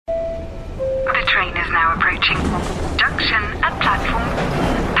now approaching junction at platform.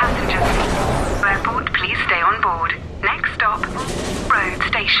 Passengers, airport, please stay on board. Next stop, road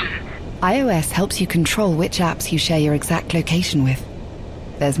station. iOS helps you control which apps you share your exact location with.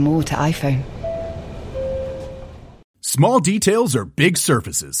 There's more to iPhone. Small details are big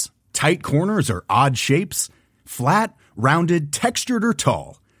surfaces. Tight corners are odd shapes. Flat, rounded, textured, or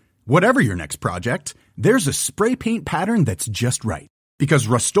tall. Whatever your next project, there's a spray paint pattern that's just right. Because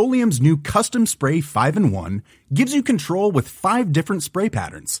Rust-Oleum's new Custom Spray 5-in-1 gives you control with 5 different spray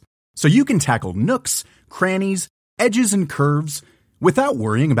patterns. So you can tackle nooks, crannies, edges, and curves without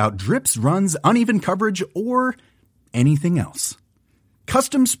worrying about drips, runs, uneven coverage, or anything else.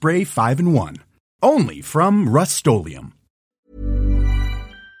 Custom Spray 5-in-1. Only from Rust-Oleum.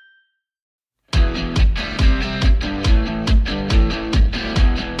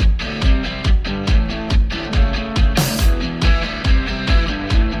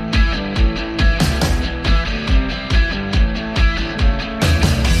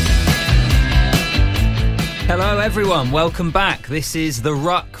 Hello everyone, welcome back. This is The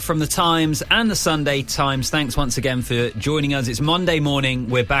Ruck from The Times and The Sunday Times. Thanks once again for joining us. It's Monday morning,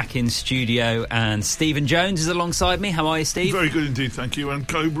 we're back in studio and Stephen Jones is alongside me. How are you, Steve? Very good indeed, thank you. And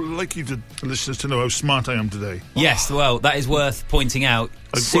I would like you to listeners to know how smart I am today. Yes, well, that is worth pointing out.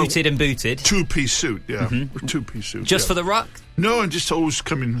 Suited and booted. Two-piece suit, yeah. Two-piece suit. Just for The Ruck? No, I just always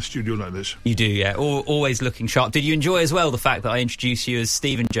come in the studio like this. You do, yeah. Always looking sharp. Did you enjoy as well the fact that I introduced you as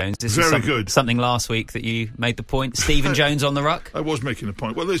Stephen Jones? This Very is good. Something last week that you made the point. Stephen Jones on The Ruck? I was making a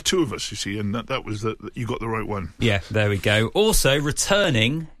point. Well, there's two of us, you see, and that was you got the right one. Yeah, there we go. Also,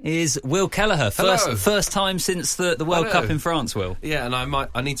 returning is Will Kelleher. First time since the World Cup in France, Will. Yeah, and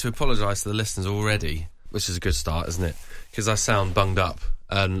I need to apologise to the listeners already, which is a good start, isn't it? Because I sound bunged up.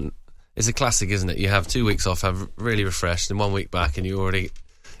 And it's a classic, isn't it? You have 2 weeks off, have really refreshed, and 1 week back, and you're already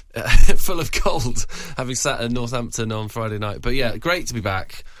full of cold, having sat in Northampton on Friday night. But yeah, great to be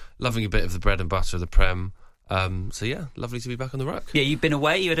back. Loving a bit of the bread and butter of the Prem. So yeah, lovely to be back on the Ruck. Yeah, you've been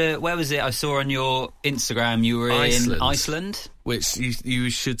away. You had where was it? I saw on your Instagram you were in Iceland. Which you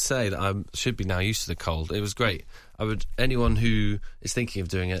should say that I should be now used to the cold. It was great. Anyone who is thinking of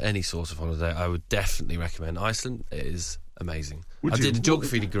doing any sort of holiday, I would definitely recommend Iceland. It is amazing. I did a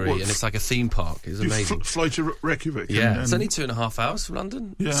geography degree, and it's like a theme park. It's amazing. Fly to Reykjavik. Yeah, it's only 2.5 hours from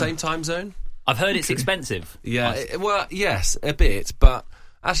London. Yeah. Same time zone. I've heard it's expensive. Yeah, well, yes, a bit, but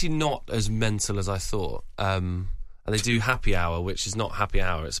actually not as mental as I thought. And they do happy hour, which is not happy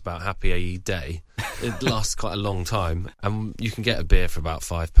hour, it's about happy day. It lasts quite a long time, and you can get a beer for about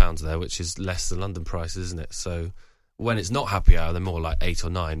 £5 there, which is less than London prices, isn't it? So when it's not happy hour, they're more like 8 or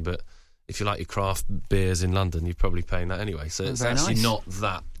 9, but if you like your craft beers in London, you're probably paying that anyway. So it's actually not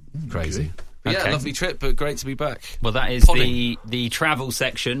that crazy. Okay. But yeah, lovely trip, but great to be back. Well, that is the travel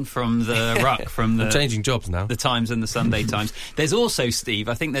section from the Ruck, from the... I'm changing jobs now. The Times and the Sunday Times. There's also, Steve,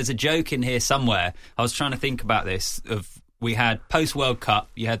 I think there's a joke in here somewhere. I was trying to think about this. We had post-World Cup,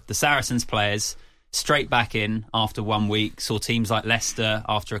 you had the Saracens players straight back in after 1 week, saw teams like Leicester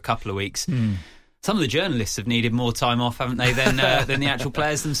after a couple of weeks. Some of the journalists have needed more time off, haven't they, than the actual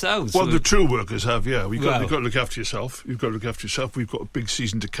players themselves? Well, the true workers have, yeah. You've got to look after yourself. You've got to look after yourself. We've got a big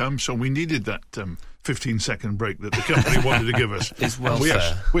season to come, so we needed that 15-second break that the company wanted to give us. It's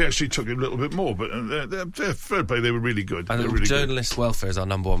welfare. We actually took a little bit more, but they're fair play, they were really good. And journalist welfare is our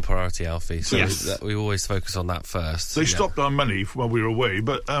number one priority, Alfie, so we always focus on that first. They stopped our money while we were away,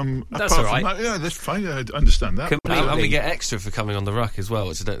 but that's all right. Yeah, that's fine, I understand that. Completely. And we get extra for coming on the Ruck as well,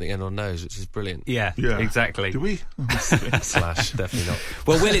 which I don't think anyone knows, which is brilliant. Yeah, exactly. Do we? Slash, definitely not.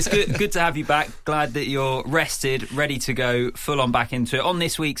 Well, Will, it's good to have you back. Glad that you're rested, ready to go full on back into it. On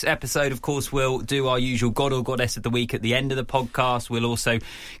this week's episode, of course, we'll do our usual God or Goddess of the Week at the end of the podcast. We'll also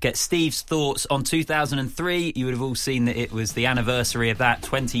get Steve's thoughts on 2003. You would have all seen that it was the anniversary of that,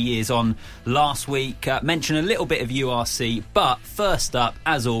 20 years on last week. Mention a little bit of URC, but first up,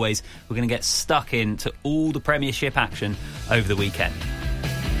 as always, we're going to get stuck into all the Premiership action over the weekend.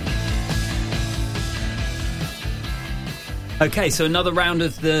 OK, so another round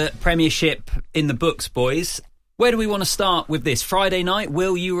of the Premiership in the books, boys. Where do we want to start with this? Friday night,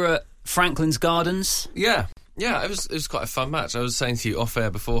 Will, you were at Franklin's Gardens? Yeah, it was quite a fun match. I was saying to you off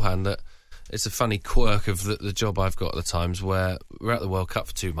air beforehand that it's a funny quirk of the job I've got at the Times, where we're at the World Cup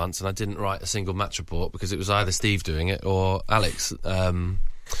for 2 months and I didn't write a single match report because it was either Steve doing it or Alex.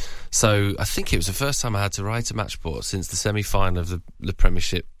 So I think it was the first time I had to write a match report since the semi-final of the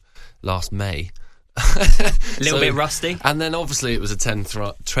Premiership last May. A little bit rusty. And then obviously it was a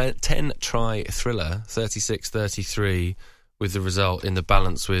 10-try thriller, 36-33, with the result in the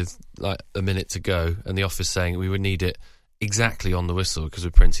balance with like a minute to go, and the office saying we would need it exactly on the whistle because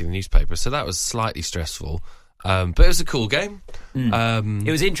we're printing the newspaper. So that was slightly stressful. But it was a cool game.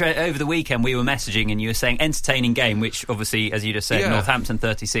 It was interesting. Over the weekend, we were messaging and you were saying entertaining game, which obviously, as you just said, Northampton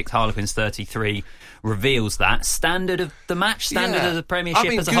 36, Harlequins 33 reveals that. Standard of the match, standard of the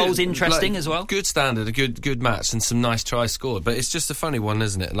Premiership as a whole is interesting as well. Good standard, a good match and some nice tries scored. But it's just a funny one,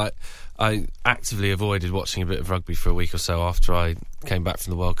 isn't it? Like, I actively avoided watching a bit of rugby for a week or so after I came back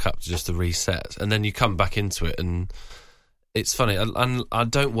from the World Cup just to reset. And then you come back into it and it's funny, and I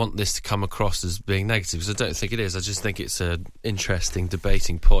don't want this to come across as being negative because I don't think it is. I just think it's an interesting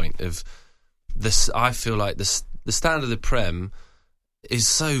debating point of this. I feel like the standard of the Prem is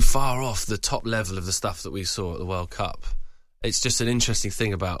so far off the top level of the stuff that we saw at the World Cup. It's just an interesting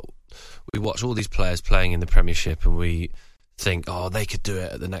thing about we watch all these players playing in the Premiership and we think, oh, they could do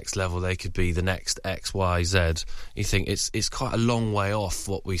it at the next level, they could be the next X, Y, Z. You think it's quite a long way off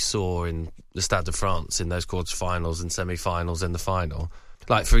what we saw in the Stade de France in those quarter-finals and semi-finals and the final.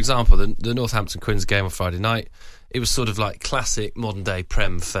 Like, for example, the Northampton Quins game on Friday night, it was sort of like classic modern-day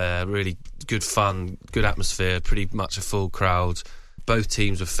Prem fare, really good fun, good atmosphere, pretty much a full crowd. Both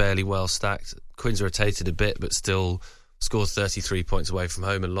teams were fairly well stacked. Quins rotated a bit, but still scored 33 points away from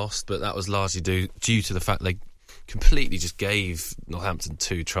home and lost, but that was largely due to the fact they completely just gave Northampton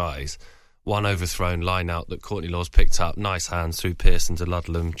 2 tries. One overthrown line out that Courtney Laws picked up, nice hands through Pearson to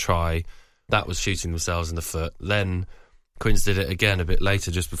Ludlam, try. That was shooting themselves in the foot. Then Quins did it again a bit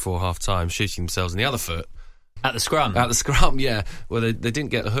later, just before half-time, shooting themselves in the other foot. At the scrum? At the scrum, yeah. Well, they didn't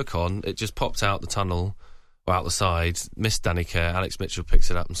get the hook on. It just popped out the tunnel, or out the side, missed Danny Kerr. Alex Mitchell picks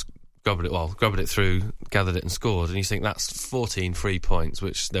it up and grubbed it through, gathered it and scored. And you think that's 14 free points,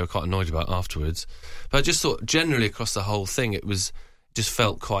 which they were quite annoyed about afterwards. But I just thought generally across the whole thing, it just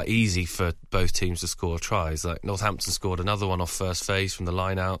felt quite easy for both teams to score tries. Like Northampton scored another one off first phase from the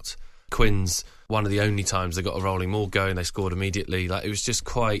line out. Quins, one of the only times they got a rolling maul going, they scored immediately. Like, it was just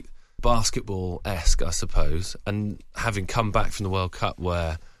quite basketball-esque, I suppose. And having come back from the World Cup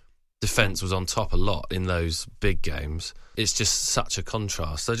where defence was on top a lot in those big games, it's just such a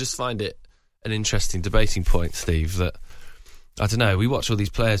contrast. I just find it an interesting debating point, Steve, that, I don't know, we watch all these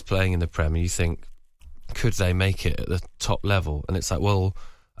players playing in the Prem and you think, could they make it at the top level? And it's like, well,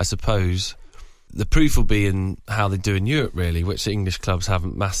 I suppose the proof will be in how they do in Europe, really, which the English clubs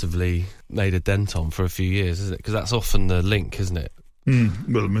haven't massively made a dent on for a few years, is it? Because that's often the link, isn't it?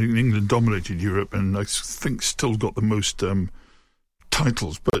 Well, I mean, England dominated Europe and I think still got the most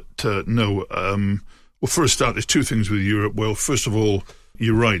titles, but no. Well, for a start, there's two things with Europe. Well, first of all,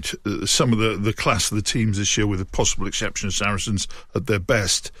 you're right. Some of the class of the teams this year, with the possible exception of Saracens at their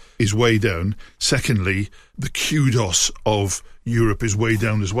best, is way down. Secondly, the kudos of Europe is way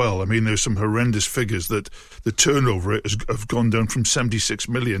down as well. I mean, there's some horrendous figures that the turnover have gone down from 76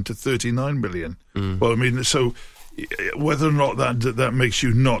 million to 39 million. Well, I mean, so whether or not that makes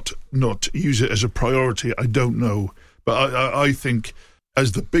you not use it as a priority, I don't know. But I think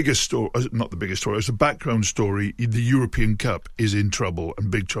as the biggest story, not the biggest story, as the background story, the European Cup is in trouble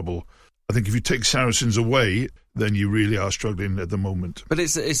and big trouble. I think if you take Saracens away, then you really are struggling at the moment. But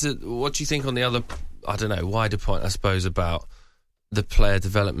what do you think on the other, I don't know, wider point, I suppose, about the player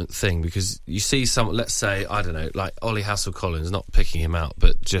development thing? Because you see some, let's say, I don't know, like Ollie Hassel-Collins, not picking him out,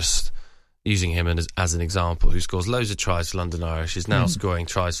 but just using him as an example, who scores loads of tries for London Irish, is now scoring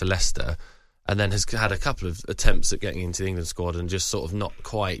tries for Leicester, and then has had a couple of attempts at getting into the England squad and just sort of not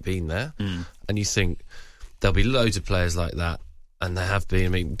quite been there. And you think there'll be loads of players like that, and there have been. I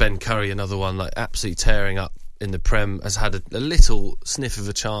mean, Ben Curry, another one, like absolutely tearing up in the Prem, has had a little sniff of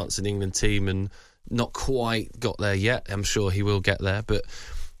a chance in the England team and not quite got there yet. I'm sure he will get there, but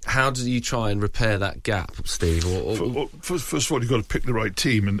how do you try and repair that gap, Steve? First of all, you've got to pick the right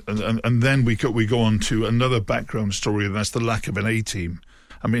team, and then we go on to another background story, and that's the lack of an A team.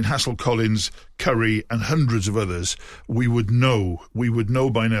 I mean, Hassel-Collins, Curry and hundreds of others, we would know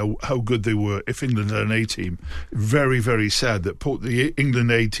by now how good they were if England had an A team. Very, very sad that the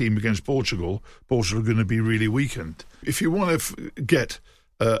England A team against Portugal are going to be really weakened. If you want to get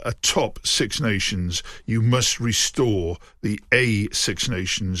a top Six Nations, you must restore the A Six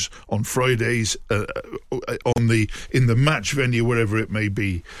Nations on Fridays in the match venue, wherever it may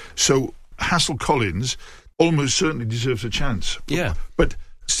be. So Hassel-Collins almost certainly deserves a chance. Yeah. But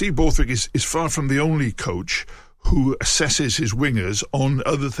Steve Borthwick is far from the only coach who assesses his wingers on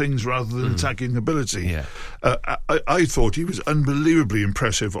other things rather than attacking ability. Yeah. I thought he was unbelievably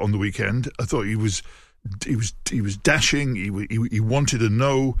impressive on the weekend. I thought he was dashing. He wanted to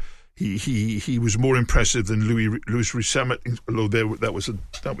know. He was more impressive than Louis Rees-Zammit, although that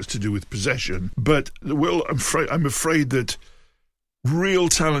was to do with possession. But I'm afraid that real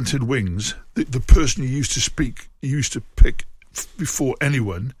talented wings, the person you used to pick before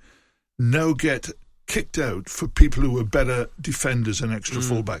anyone, now get kicked out for people who are better defenders and extra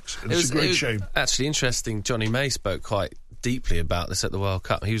fullbacks. And it's a great shame. Actually interesting, Johnny May spoke quite deeply about this at the World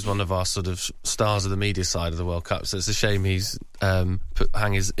Cup. He was one of our sort of stars of the media side of the World Cup, so it's a shame he's hang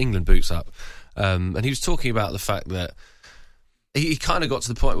his England boots up. And he was talking about the fact that he kind of got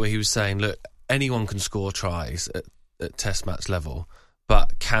to the point where he was saying, look, anyone can score tries at test match level,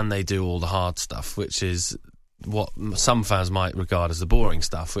 but can they do all the hard stuff, which is what some fans might regard as the boring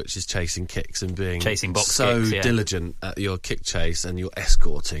stuff, which is chasing kicks and being diligent at your kick chase and your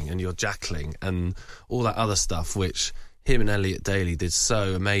escorting and your jackling and all that other stuff, which him and Elliot Daly did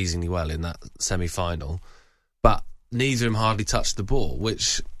so amazingly well in that semi-final. But neither of them hardly touched the ball,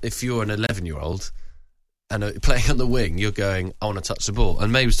 which if you're an 11-year-old and playing on the wing, you're going, I want to touch the ball.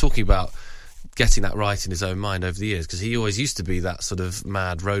 And May was talking about getting that right in his own mind over the years, because he always used to be that sort of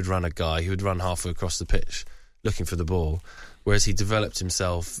mad roadrunner guy who would run halfway across the pitch looking for the ball, whereas he developed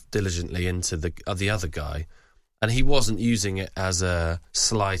himself diligently into the other guy, and he wasn't using it as a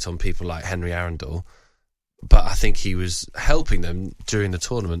slight on people like Henry Arundel, but I think he was helping them during the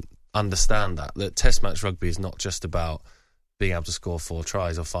tournament understand that test match rugby is not just about being able to score 4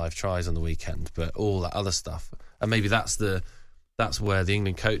 tries or 5 tries on the weekend, but all that other stuff. And maybe that's where the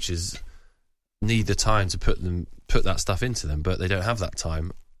England coaches need the time to put that stuff into them, but they don't have that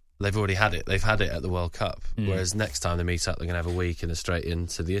time. They've already had it. They've had it at the World Cup. Whereas next time they meet up, they're going to have a week and straight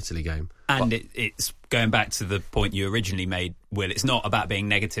into the Italy game. And it's going back to the point you originally made, Will. It's not about being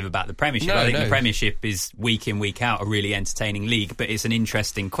negative about the Premiership. I think the Premiership is week in, week out a really entertaining league, but it's an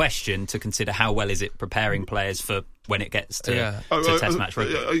interesting question to consider how well is it preparing players for when it gets to test match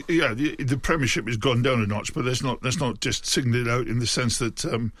rugby. The Premiership has gone down a notch, but let's not just single it out in the sense that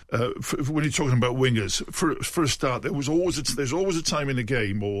when you're talking about wingers, for a start, there's always a time in a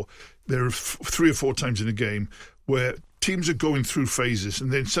game, or there are 3 or 4 times in a game where teams are going through phases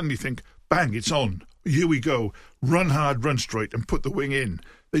and then suddenly think, bang, it's on. Here we go. Run hard, run straight, and put the wing in.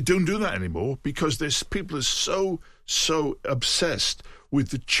 They don't do that anymore because people are so obsessed with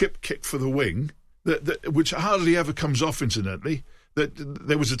the chip kick for the wing, that which hardly ever comes off, incidentally. That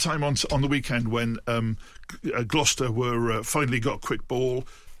there was a time on the weekend when Gloucester were finally got a quick ball,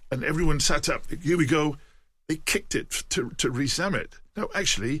 and everyone sat up. Here we go. They kicked it to re-sam it. Now,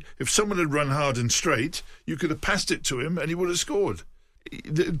 actually, if someone had run hard and straight, you could have passed it to him and he would have scored.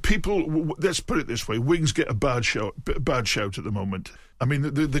 People, let's put it this way: wings get a bad shout at the moment. I mean,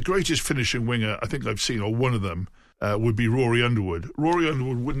 the greatest finishing winger I think I've seen, or one of them, would be Rory Underwood. Rory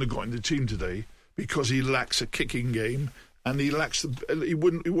Underwood wouldn't have got in the team today because he lacks a kicking game, and he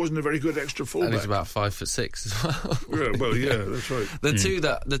wasn't a very good extra fullback. And he's about 5'6" as well. That's right.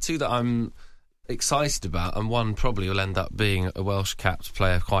 The two that I'm excited about, and one probably will end up being a Welsh capped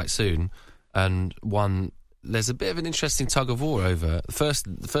player quite soon, and one there's a bit of an interesting tug of war over.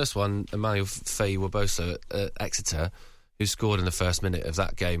 The first one, Emmanuel Faye-Waboso at Exeter, who scored in the first minute of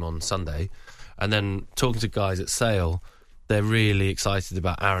that game on Sunday. And then talking to guys at Sale, they're really excited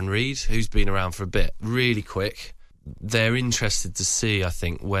about Aaron Reid, who's been around for a bit, really quick. They're interested to see, I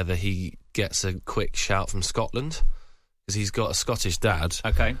think, whether he gets a quick shout from Scotland, because he's got a Scottish dad,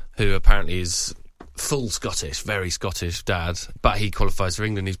 who apparently is full Scottish, very Scottish dad, but he qualifies for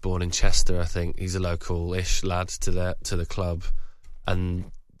England. He's born in Chester, I think. He's a local-ish lad to the club, and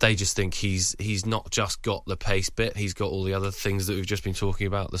they just think he's not just got the pace bit, he's got all the other things that we've just been talking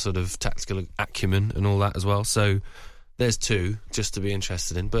about, the sort of tactical acumen and all that as well. So there's 2 just to be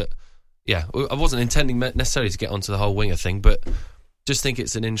interested in. But yeah, I wasn't intending necessarily to get onto the whole winger thing, but just think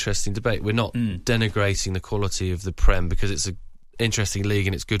it's an interesting debate. We're not denigrating the quality of the Prem, because it's an interesting league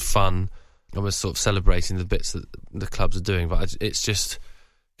and it's good fun, and we're sort of celebrating the bits that the clubs are doing. But it's just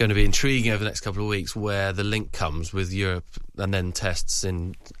going to be intriguing over the next couple of weeks where the link comes with Europe and then tests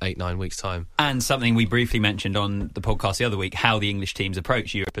in 8-9 weeks' time. And something we briefly mentioned on the podcast the other week, how the English teams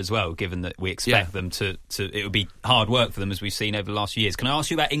approach Europe as well, given that we expect them to it would be hard work for them, as we've seen over the last few years. Can I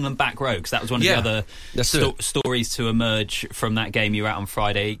ask you about England back row? Because that was one of the other stories to emerge from that game you were at on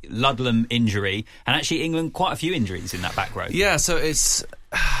Friday. Ludlam injury, and actually England, quite a few injuries in that back row. Yeah, so it's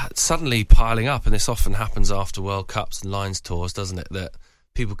suddenly piling up, and this often happens after World Cups and Lions tours, doesn't it, that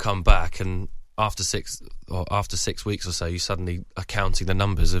people come back and after 6 weeks or so, you suddenly are counting the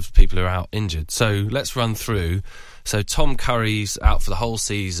numbers of people who are out injured. So let's run through. So Tom Curry's out for the whole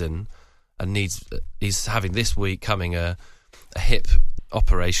season and he's having this week coming a hip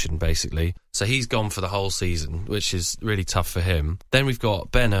operation, basically. So he's gone for the whole season, which is really tough for him. Then we've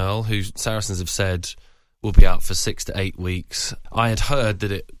got Ben Earl, who Saracens have said will be out for 6 to 8 weeks. I had heard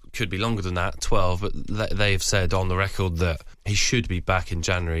that it could be longer than that, 12, but they've said on the record that he should be back in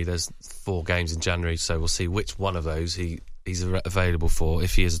January. There's 4 games in January, so we'll see which one of those he's available for,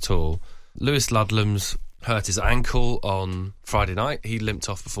 if he is at all. Lewis Ludlam's hurt his ankle on Friday night. He limped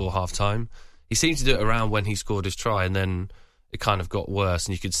off before half-time. He seemed to do it around when he scored his try, and then it kind of got worse,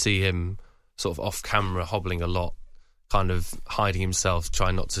 and you could see him sort of off-camera hobbling a lot, kind of hiding himself,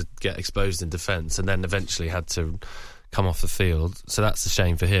 trying not to get exposed in defence, and then eventually had to come off the field. So that's a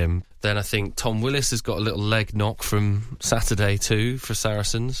shame for him. Then I think Tom Willis has got a little leg knock from Saturday too for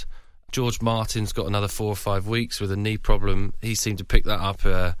Saracens. George Martin's got another 4 or 5 weeks with a knee problem. He seemed to pick that up,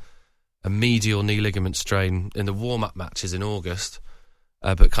 a medial knee ligament strain in the warm-up matches in August,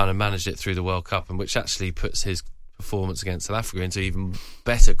 but kind of managed it through the World Cup, and which actually puts his performance against South Africa into even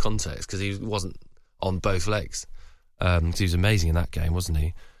better context, because he wasn't on both legs. He was amazing in that game, wasn't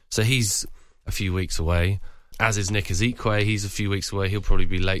he? So he's a few weeks away, as is Nick Ezekwe. He's a few weeks away. He'll probably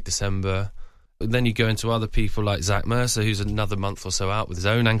be late December. And then you go into other people like Zach Mercer, who's another month or so out with his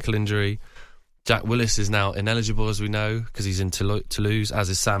own ankle injury. Jack Willis is now ineligible, as we know, because he's in Toulouse, as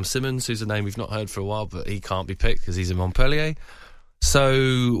is Sam Simmons, who's a name we've not heard for a while, but he can't be picked because he's in Montpellier.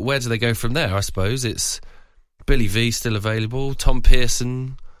 So where do they go from there, I suppose? It's Billy V still available. Tom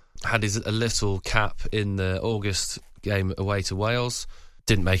Pearson had a little cap in the August game away to Wales.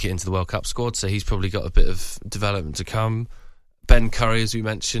 Didn't make it into the World Cup squad, so he's probably got a bit of development to come. Ben Curry, as we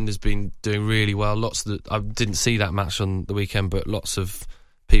mentioned, has been doing really well. I didn't see that match on the weekend, but lots of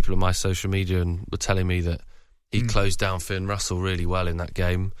people on my social media were telling me that he closed down Finn Russell really well in that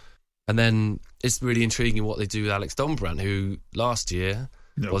game. And then it's really intriguing what they do with Alex Dombrandt, who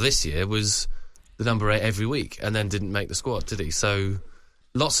this year was the number 8 every week and then didn't make the squad, did he? So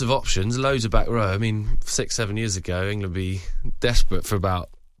lots of options, loads of back row. I mean, 6-7 years ago, England would be desperate for about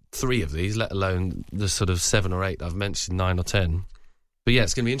 3 of these, let alone the sort of 7 or 8 I've mentioned, 9 or 10. But yeah,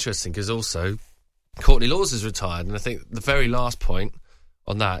 it's going to be interesting because also Courtney Lawes is retired, and I think the very last point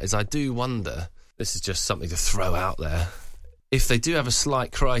on that is I do wonder, this is just something to throw out there, if they do have a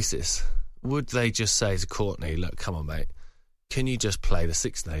slight crisis, would they just say to Courtney, look, come on, mate, can you just play the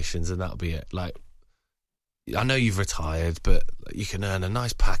Six Nations and that'll be it? Like, I know you've retired, but you can earn a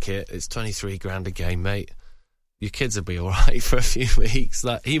nice packet. It's 23 grand a game, mate. Your kids will be all right for a few weeks.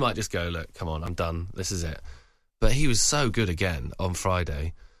 Like, he might just go, look, come on, I'm done. This is it. But he was so good again on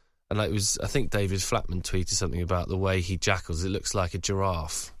Friday. And I think David Flatman tweeted something about the way he jackals. It looks like a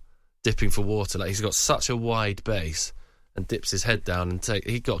giraffe dipping for water. Like, he's got such a wide base and dips his head down and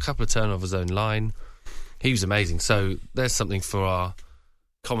he got a couple of turnovers own line. He was amazing. So there's something for our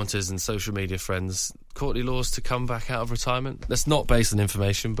commenters and social media friends. Courtney Lawes to come back out of retirement. That's not based on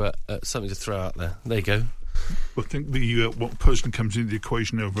information, but something to throw out there. There you go. I think the one person comes into the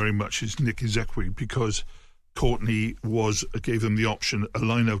equation now very much is Nick Ezekwe, because Courtney gave them the option, a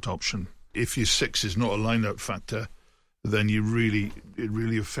line-out option. If your 6 is not a line-out factor, then it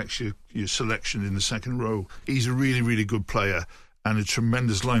really affects your selection in the second row. He's a really, really good player and a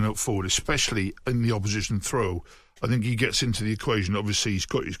tremendous line-out forward, especially in the opposition throw. I think he gets into the equation. Obviously, he's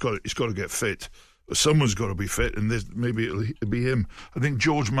got to get fit. Someone's got to be fit, and maybe it'll be him. I think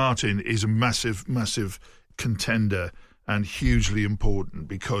George Martin is a massive, massive contender and hugely important,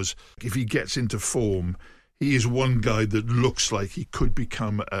 because if he gets into form, he is one guy that looks like he could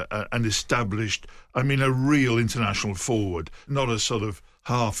become an established, a real international forward, not a sort of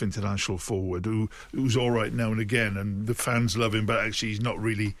half international forward who's all right now and again, and the fans love him, but actually he's not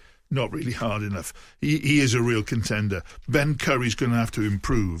really hard enough. He is a real contender. Ben Curry's going to have to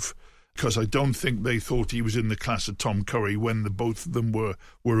improve, because I don't think they thought he was in the class of Tom Curry when both of them were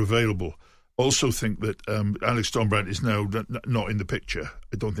available. Also think that Alex Dombrandt is now not in the picture.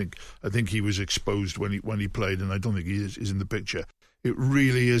 I think he was exposed when he played, and I don't think he is in the picture. It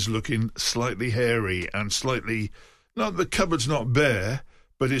really is looking slightly hairy and slightly, not the cupboard's not bare,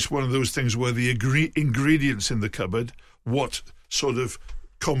 but it's one of those things where the ingredients in the cupboard, what sort of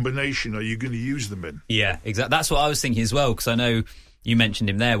combination are you going to use them in? Yeah, exactly. That's what I was thinking as well, because I know you mentioned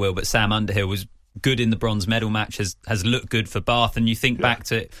him there, Will, but Sam Underhill was good in the bronze medal match, has looked good for Bath, and you think back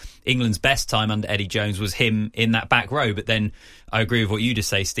to England's best time under Eddie Jones was him in that back row. But then I agree with what you just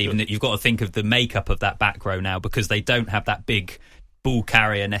say, Stephen, that you've got to think of the makeup of that back row now, because they don't have that big ball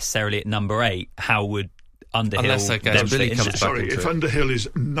carrier necessarily at number 8. How would Underhill? Unless Billy comes back into if Underhill is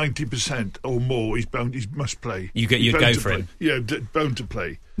 90% or more, he must play. You go for him. Yeah, bound to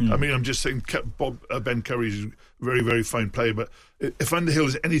play. I'm just saying Ben Curry's a very, very fine player, but if Underhill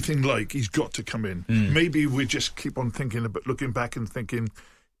is anything like, he's got to come in. Maybe we just keep on thinking about looking back and thinking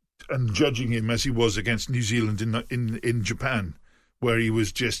and judging him as he was against New Zealand in Japan, where he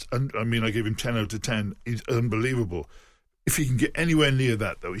was just, I gave him 10 out of 10. He's unbelievable. If he can get anywhere near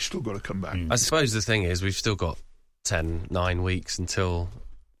that, though, he's still got to come back. I suppose the thing is, we've still got 9 weeks until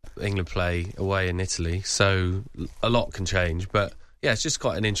England play away in Italy, so a lot can change. But yeah, it's just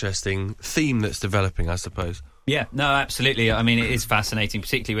quite an interesting theme that's developing, I suppose. Yeah, no, absolutely. I mean, it is fascinating,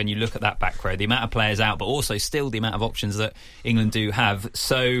 particularly when you look at that back row, the amount of players out, but also still the amount of options that England do have.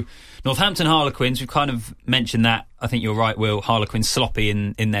 So, Northampton Harlequins, we've kind of mentioned that. I think you're right, Will. Harlequins sloppy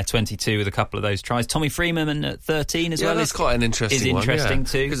in their 22 with a couple of those tries. Tommy Freeman at 13 as well. Yeah, that's quite an interesting one. Is interesting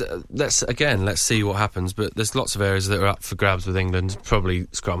too. Because let's see what happens. But there's lots of areas that are up for grabs with England. Probably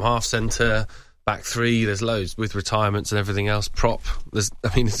scrum half centre, back three. There's loads with retirements and everything else. Prop. There's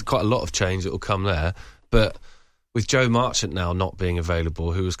quite a lot of change that will come there. But with Joe Marchant now not being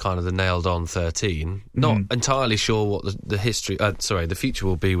available, who was kind of the nailed-on 13, not entirely sure what the future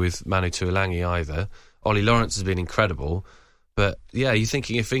will be with Manu Tuilagi either. Ollie Lawrence has been incredible, but yeah, you're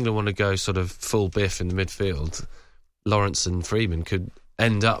thinking if England want to go sort of full biff in the midfield, Lawrence and Freeman could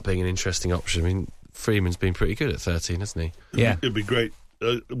end up being an interesting option. I mean, Freeman's been pretty good at 13, hasn't he? Yeah, it'd be great.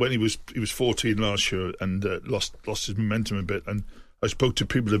 When he was 14 last year and lost his momentum a bit, and I spoke to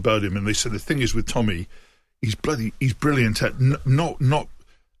people about him, and they said the thing is with Tommy, he's brilliant at not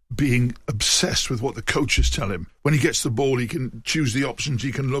being obsessed with what the coaches tell him. When he gets the ball, he can choose the options,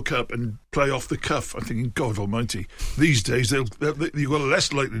 he can look up and play off the cuff. I'm thinking, God almighty, these days you've got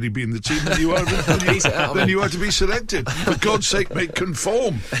less likely to be in the team than you are to be selected. For God's sake, mate,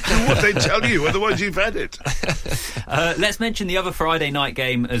 conform. Do what they tell you, otherwise you've had it. Let's mention the other Friday night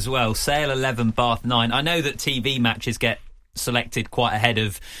game as well. Sale 11, Bath 9. I know that TV matches get selected quite ahead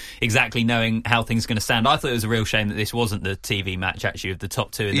of exactly knowing how things are going to stand. I thought it was a real shame that this wasn't the TV match actually of the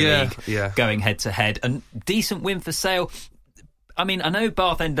top two in the league going head to head. And decent win for Sale. I mean, I know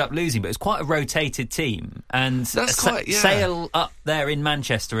Bath ended up losing, but it's quite a rotated team, and Sale up there in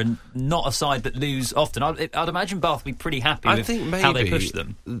Manchester and not a side that lose often. I'd imagine Bath would be pretty happy with how they push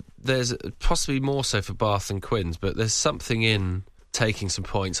them. There's possibly more so for Bath than Quins, but there's something in taking some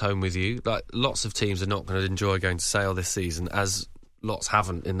points home with you. Like, lots of teams are not going to enjoy going to Sale this season, as lots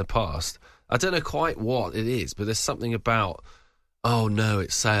haven't in the past. I don't know quite what it is, but there's something about, oh no,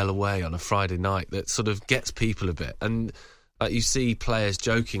 it's Sale away on a Friday night that sort of gets people a bit. And like, you see players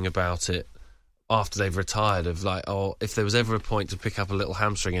joking about it after they've retired, of like, oh, if there was ever a point to pick up a little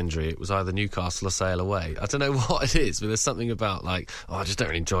hamstring injury, it was either Newcastle or Sale away. I don't know what it is, but there's something about like, oh, I just don't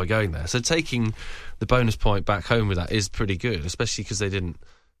really enjoy going there. So taking the bonus point back home with that is pretty good, especially because they didn't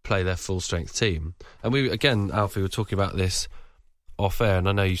play their full strength team. And we, again, Alfie, were talking about this off air, and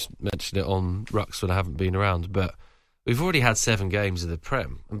I know you mentioned it on Rucks when I haven't been around, but we've already had 7 games of the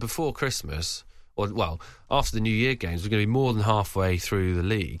Prem, and before Christmas, after the New Year games, we're going to be more than halfway through the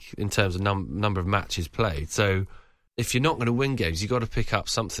league in terms of number of matches played. So if you're not going to win games, you've got to pick up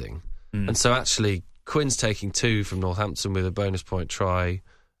something. And so actually, Quinn's taking 2 from Northampton with a bonus point try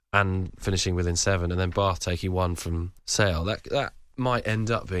and finishing within 7, and then Bath taking 1 from Sale. That might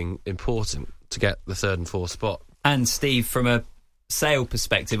end up being important to get the 3rd and 4th spot. And Steve, from a Sale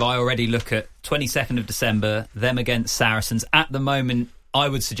perspective, I already look at 22nd of December, them against Saracens. At the moment, I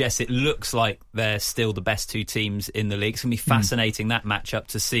would suggest it looks like they're still the best 2 teams in the league. It's going to be fascinating, that matchup,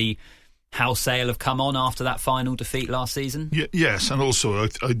 to see how Sale have come on after that final defeat last season. Yes, and also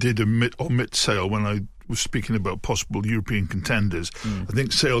I did omit Sale when I was speaking about possible European contenders. I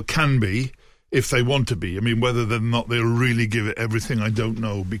think Sale can be, if they want to be. I mean, whether or not they'll really give it everything, I don't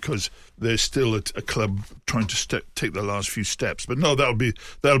know, because they're still a club trying to take the last few steps. But no, that'll be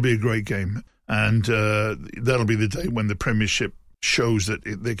a great game, and that'll be the day when the Premiership shows that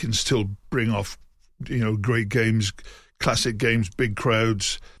they can still bring off, great games, classic games, big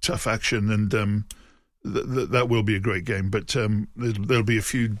crowds, tough action, and that will be a great game. But there'll be a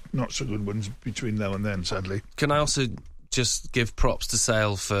few not so good ones between now and then, sadly. Can I also just give props to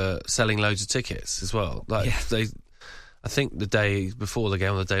Sale for selling loads of tickets as well? I think the day before the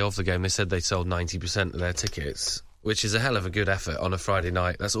game, or the day of the game, they said they sold 90% of their tickets, which is a hell of a good effort on a Friday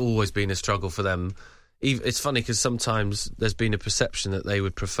night. That's always been a struggle for them. It's funny because sometimes there's been a perception that they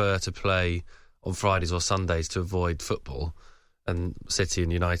would prefer to play on Fridays or Sundays to avoid football, and City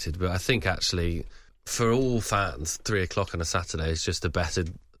and United. But I think actually, for all fans, 3 o'clock on a Saturday is just a better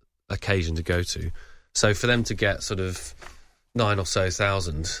occasion to go to. So for them to get sort of 9,000 or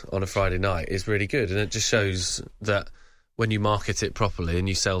so on a Friday night is really good. And it just shows that when you market it properly and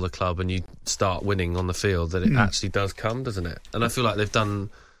you sell the club and you start winning on the field, that it actually does come, doesn't it? And I feel like they've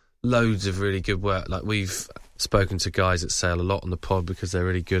done loads of really good work. Like, we've spoken to guys at Sale a lot on the pod because they're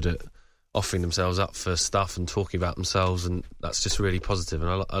really good at offering themselves up for stuff and talking about themselves, and that's just really positive.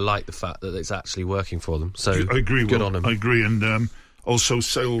 And I like the fact that it's actually working for them. So I agree. Good on them. I agree, and Also,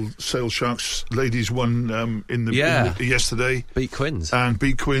 Sale Sharks ladies won in the yesterday. Beat Quins. And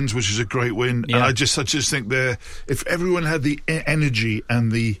beat Quins, which is a great win. Yeah. And I just think if everyone had the energy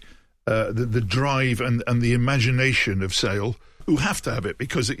and the drive and the imagination of Sale, who have to have it,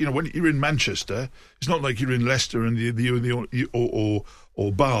 because when you're in Manchester, it's not like you're in Leicester and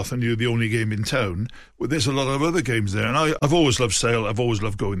or Bath and you're the only game in town. Well, there's a lot of other games there, and I've always loved Sale. I've always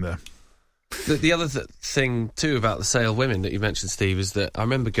loved going there. The other thing too about the Sale women that you mentioned, Steve, is that I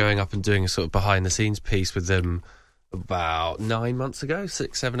remember going up and doing a sort of behind the scenes piece with them about 9 months ago,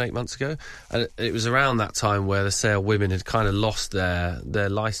 6, 7, 8 months ago, and it was around that time where the Sale women had kind of lost their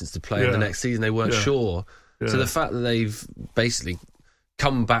licence to play in the next season. They weren't sure. Yeah. So the fact that they've basically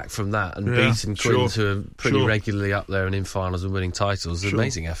come back from that and beaten Quins, who are pretty regularly up there and in finals and winning titles, is an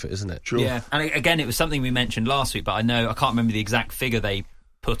amazing effort, isn't it? Sure. Yeah, and again, it was something we mentioned last week, but I can't remember the exact figure they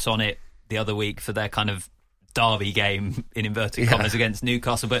put on it the other week for their kind of derby game, in inverted commas, against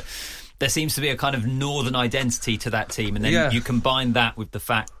Newcastle, but there seems to be a kind of northern identity to that team, and then you combine that with the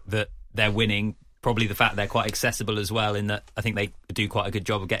fact that they're winning, probably the fact they're quite accessible as well, in that I think they do quite a good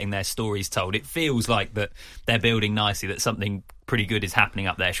job of getting their stories told. It feels like that they're building nicely, that something pretty good is happening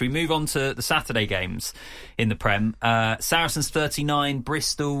up there. Should we move on to the Saturday games in the Prem? Saracens 39,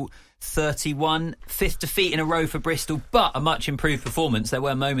 Bristol 31, fifth defeat in a row for Bristol, but a much improved performance. There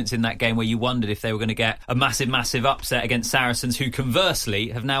were moments in that game where you wondered if they were going to get a massive upset against Saracens, who conversely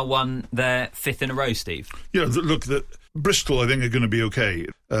have now won their fifth in a row, Steve. Yeah, look, Bristol I think are going to be okay.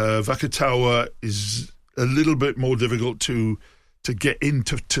 Vakatawa is a little bit more difficult to get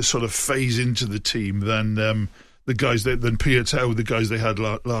into, to sort of phase into the team than the guys than Piatau, the guys they had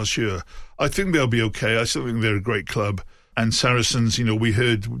last year. I think they'll be okay. I still think they're a great club. And Saracens, we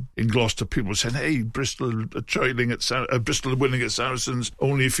heard in Gloucester people saying, "Hey, Bristol are trailing at Bristol are winning at Saracens.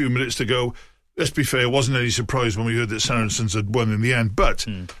 Only a few minutes to go." Let's be fair, it wasn't any surprise when we heard that Saracens had won in the end. But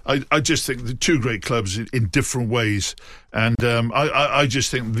I just think the two great clubs in different ways, and I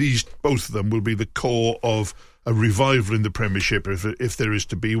just think both of them will be the core of a revival in the Premiership if there is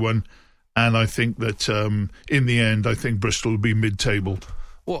to be one. And I think that in the end, I think Bristol will be mid-table.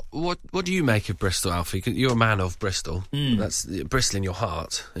 What do you make of Bristol, Alfie? You're a man of Bristol. That's Bristol in your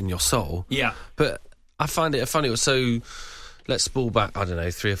heart and your soul. Yeah. But I find it funny. So let's spool back,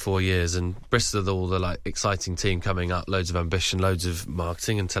 3 or 4 years, and Bristol are all the exciting team coming up, loads of ambition, loads of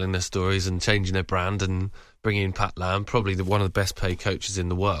marketing and telling their stories and changing their brand and bringing in Pat Lam, probably one of the best paid coaches in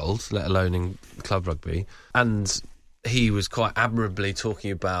the world, let alone in club rugby. And he was quite admirably talking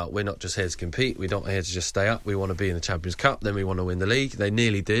about, we're not just here to compete, we're not here to just stay up, we want to be in the Champions Cup, then we want to win the league. They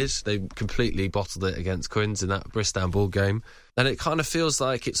nearly did. They completely bottled it against Quins in that Bristol game. And it kind of feels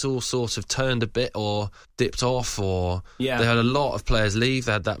like it's all sort of turned a bit or dipped off, or they had a lot of players leave.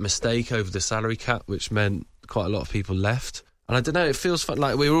 They had that mistake over the salary cap, which meant quite a lot of people left. And I don't know, it feels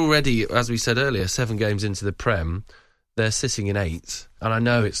like we're already, as we said earlier, 7 games into the Prem. They're sitting in 8. And I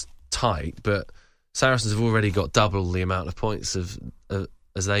know it's tight, but Saracens have already got double the amount of points as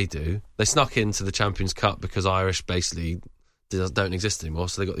they do. They snuck into the Champions Cup because Irish basically don't exist anymore,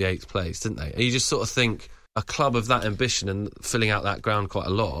 so they got the 8th place, didn't they? And you just sort of think, a club of that ambition and filling out that ground quite a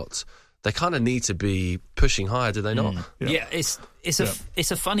lot, they kind of need to be pushing higher, do they not? Yeah, it's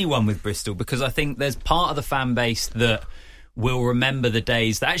a funny one with Bristol, because I think there's part of the fan base that will remember the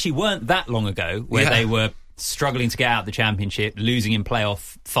days that actually weren't that long ago, where they were struggling to get out of the Championship, losing in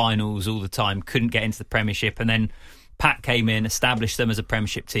playoff finals all the time, couldn't get into the Premiership, and then Pat came in, established them as a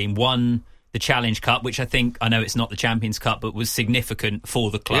Premiership team, won the Challenge Cup, which I know it's not the Champions Cup, but was significant for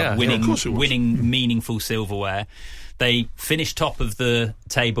the club, winning meaningful silverware. They finished top of the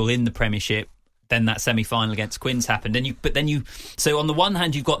table in the Premiership. Then that semi-final against Quins happened, so on the one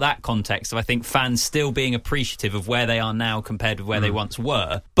hand you've got that context of, I think, fans still being appreciative of where they are now compared with where they once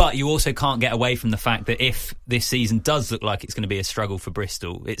were, but you also can't get away from the fact that if this season does look like it's going to be a struggle for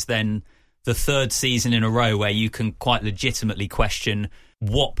Bristol, it's then the 3rd season in a row where you can quite legitimately question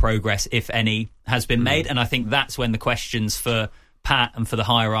what progress, if any, has been made. And I think that's when the questions for Pat and for the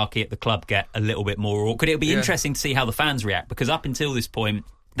hierarchy at the club get a little bit more awkward. It'll be interesting to see how the fans react, because up until this point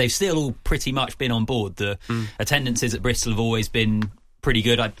they've still all pretty much been on board. The attendances at Bristol have always been pretty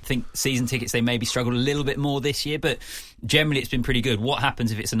good. I think season tickets, they maybe struggled a little bit more this year, but generally it's been pretty good. What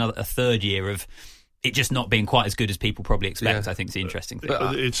happens if it's a third year of it just not being quite as good as people probably expect? I think it's the interesting thing.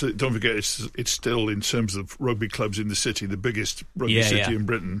 But don't forget, it's still, in terms of rugby clubs in the city, the biggest rugby city in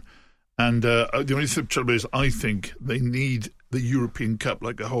Britain. And the only trouble is, I think they need the European Cup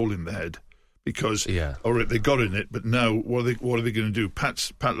like a hole in the head. Because all right, they got in it, but now what are they going to do?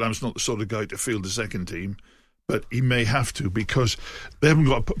 Pat Lam's not the sort of guy to field the second team. but he may have to, because they haven't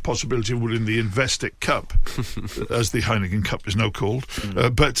got a possibility of winning the Investec Cup, as the Heineken Cup is now called.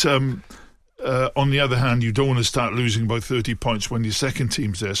 But on the other hand, you don't want to start losing by 30 points when your second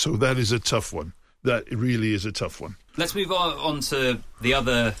team's there. So that is a tough one. That really is a tough one. Let's move on to the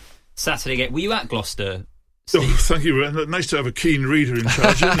other Saturday game. Were you at Gloucester, Steve? Oh, thank you. Nice to have a keen reader in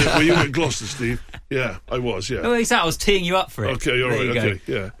charge, isn't it? Were you at Gloucester, Steve? Yeah, I was, yeah. Oh, exactly. I was teeing you up for it. Okay, all right, okay,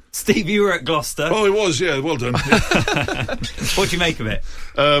 yeah. Steve, you were at Gloucester. Oh, I was, yeah, well done. What do you make of it?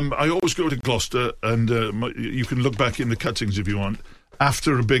 I always go to Gloucester, and you can look back in the cuttings if you want.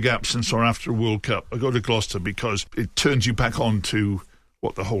 After a big absence or after a World Cup, I go to Gloucester because it turns you back on to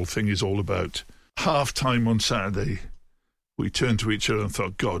what the whole thing is all about. Half-time on Saturday, we turned to each other and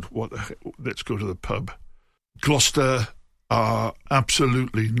thought, God, what the heck? Let's go to the pub. Gloucester are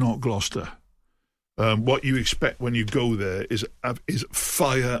absolutely not Gloucester. What you expect when you go there is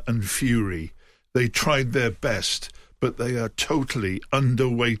fire and fury. They tried their best, but they are totally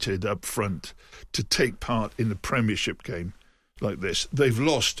underweighted up front to take part in the Premiership game like this. They've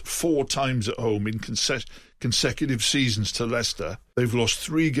lost 4 times at home in consecutive seasons to Leicester. They've lost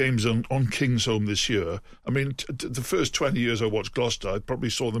 3 games on Kingsholm this year. I mean, the first 20 years I watched Gloucester, I probably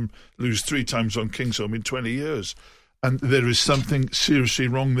saw them lose 3 times on Kingsholm in 20 years. And there is something seriously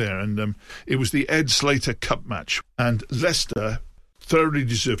wrong there. And it was the Ed Slater Cup match. And Leicester thoroughly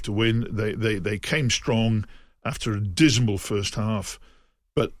deserved to win. They came strong after a dismal first half.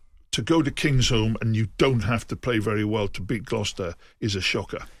 But to go to Kingsholm and you don't have to play very well to beat Gloucester is a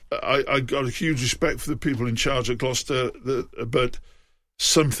shocker. I got a huge respect for the people in charge at Gloucester, but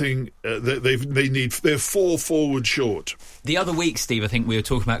something they're 4 forward short. The other week, Steve, I think we were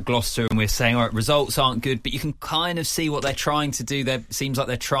talking about Gloucester and we were saying, all right, results aren't good, but you can kind of see what they're trying to do. It seems like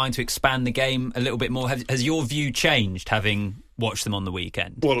they're trying to expand the game a little bit more. Has your view changed having watched them on the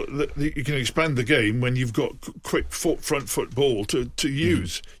weekend? Well, you can expand the game when you've got quick front foot ball to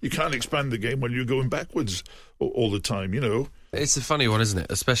use. You can't expand the game when you're going backwards all the time, you know. It's a funny one, isn't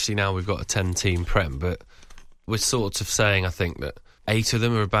it? Especially now we've got a 10-team Prem, but we're sort of saying, I think, that 8 of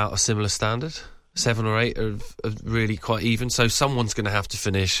them are about a similar standard. 7 or 8 are really quite even. So someone's going to have to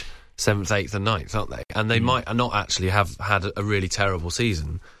finish 7th, 8th and 9th, aren't they? And they might not actually have had a really terrible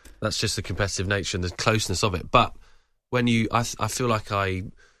season. That's just the competitive nature and the closeness of it. But when I feel like I,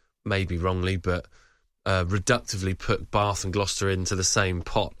 maybe wrongly, but reductively put Bath and Gloucester into the same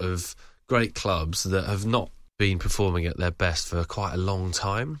pot of great clubs that have not been performing at their best for quite a long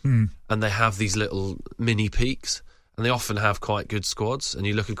time. And they have these little mini peaks. And they often have quite good squads, and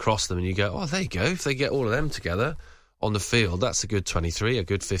you look across them and you go, oh, there you go. If they get all of them together on the field, that's a good 23, a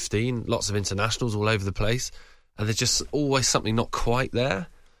good 15, lots of internationals all over the place. And there's just always something not quite there.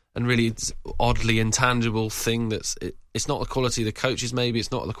 And really, it's oddly intangible thing it's not the quality of the coaches, maybe.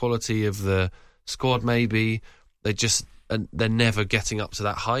 It's not the quality of the squad, maybe. They're never getting up to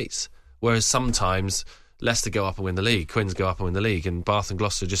that height. Whereas sometimes Leicester go up and win the league, Quins go up and win the league, and Bath and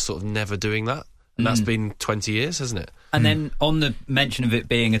Gloucester just sort of never doing that. And that's been 20 years, hasn't it? And then on the mention of it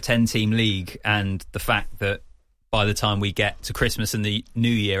being a 10-team league and the fact that by the time we get to Christmas and the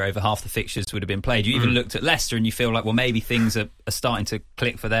New Year, over half the fixtures would have been played, you even looked at Leicester and you feel like, well, maybe things are starting to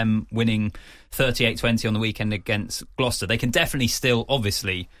click for them, winning 38-20 on the weekend against Gloucester. They can definitely still,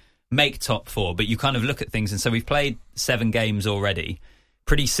 obviously, make top 4, but you kind of look at things, and so we've played 7 games already.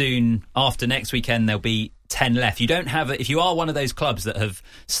 Pretty soon, after next weekend, there'll be 10 left. You don't have if you are one of those clubs that have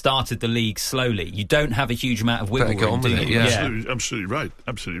started the league slowly, you don't have a huge amount of wiggle room, do you? Yeah. Absolutely right.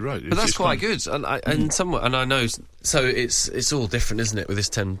 But that's quite good. And I know. So it's all different, isn't it, with this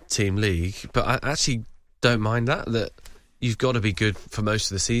 10-team league? But I actually don't mind that you've got to be good for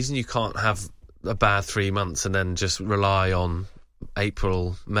most of the season. You can't have a bad 3 months and then just rely on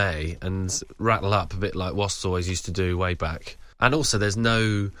April, May and rattle up a bit like Wasps always used to do way back. And also, there's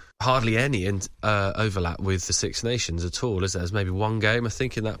hardly any overlap with the Six Nations at all, is there? There's maybe 1 game, I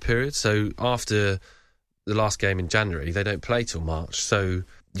think, in that period. So after the last game in January, they don't play till March. So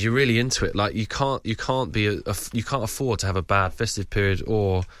you're really into it. Like you can't afford to have a bad festive period.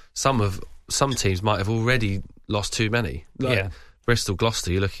 Or some teams might have already lost too many. Like Bristol,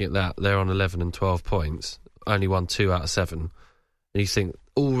 Gloucester, you're looking at that. They're on 11 and 12 points, only won 2 out of 7, and you think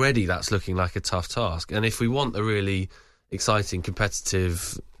already that's looking like a tough task. And if we want a really exciting,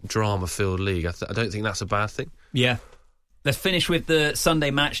 competitive, drama-filled league, I don't think that's a bad thing. Yeah. Let's finish with the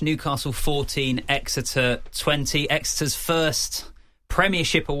Sunday match. Newcastle 14, Exeter 20. Exeter's first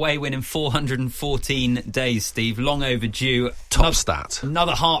Premiership away win in 414 days, Steve. Long overdue. Top stat.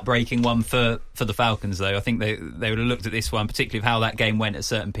 Another heartbreaking one for the Falcons, though. I think they would have looked at this one, particularly of how that game went at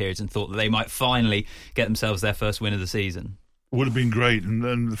certain periods, and thought that they might finally get themselves their first win of the season. Would have been great,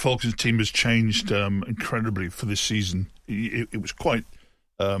 and the Falcons team has changed incredibly for this season. It was quite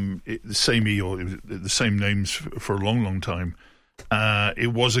the same the same names for a long, long time.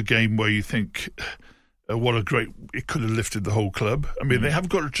 It was a game where you think, it could have lifted the whole club. I mean, they have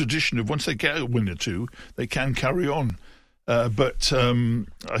got a tradition of once they get a win or two, they can carry on. But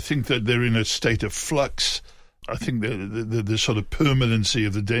I think that they're in a state of flux. I think the sort of permanency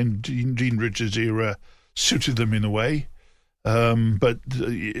of the Dean Richards era suited them in a way. But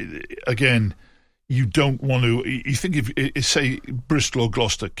again, you don't want to. You think if say Bristol or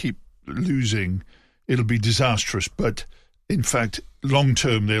Gloucester keep losing, it'll be disastrous. But in fact, long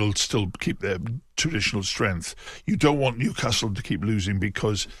term, they'll still keep their traditional strength. You don't want Newcastle to keep losing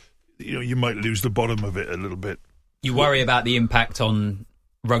because you might lose the bottom of it a little bit. You worry about the impact on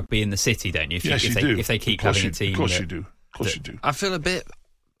rugby in the city, don't you? If they keep having a team. Of course you do. Of course you do. I feel a bit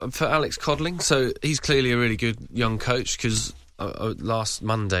for Alex Codling. So he's clearly a really good young coach because last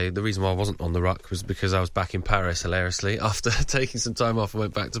Monday, the reason why I wasn't on the ruck was because I was back in Paris, hilariously. After taking some time off, I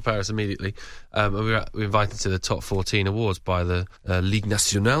went back to Paris immediately. We were invited to the top 14 awards by the Ligue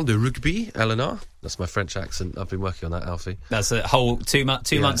Nationale de Rugby, LNR. That's my French accent. I've been working on that, Alfie. That's a whole two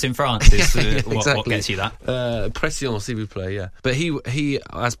months in France is exactly. what gets you that. Pression, s'il vous plaît, yeah. But he,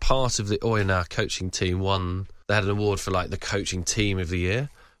 as part of the Oyonnax coaching team, they had an award for like the coaching team of the year,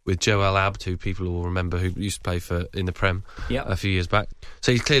 with Joel Abd, who people will remember, who used to play in the Prem a few years back.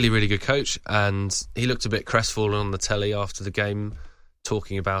 So he's clearly a really good coach, and he looked a bit crestfallen on the telly after the game,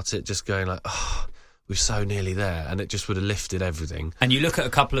 talking about it, just going like, we're so nearly there, and it just would have lifted everything. And you look at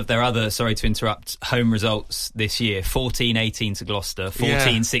a couple of their other, sorry to interrupt, home results this year, 14-18 to Gloucester,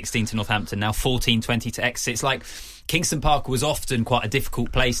 14-16 to Northampton, now 14-20 to Exeter. It's like Kingston Park was often quite a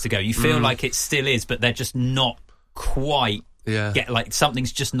difficult place to go. You feel like it still is, but they're just not quite...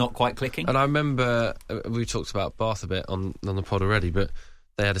 something's just not quite clicking. And I remember we talked about Bath a bit on the pod already, but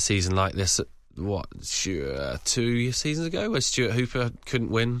they had a season like this 2 seasons ago where Stuart Hooper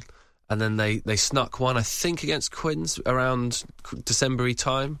couldn't win, and then they snuck one, I think, against Quins around December-y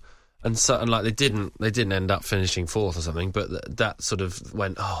time, and they didn't end up finishing fourth or something, but that sort of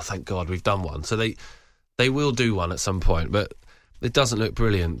went, thank God we've done one. So they will do one at some point, but it doesn't look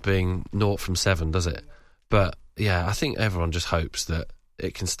brilliant being 0 from 7, does it? But yeah, I think everyone just hopes that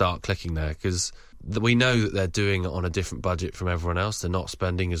it can start clicking there, because we know that they're doing it on a different budget from everyone else. They're not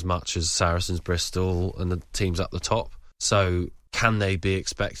spending as much as Saracens, Bristol and the teams up the top. So can they be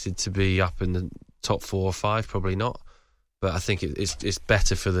expected to be up in the top 4 or 5? Probably not. But I think it's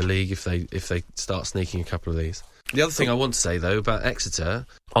better for the league if they start sneaking a couple of these. The other thing I want to say, though, about Exeter,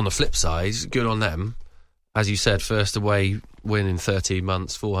 on the flip side, good on them. As you said, first away win in 13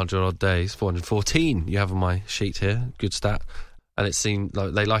 months, 400-odd days, 414 you have on my sheet here. Good stat. And it seemed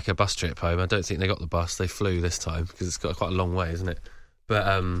like they like a bus trip home. I don't think they got the bus. They flew this time because it's got quite a long way, isn't it? But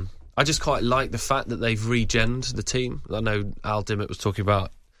I just quite like the fact that they've regened the team. I know Al Dimmitt was talking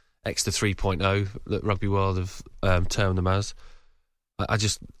about Exeter 3.0 that Rugby World have termed them as.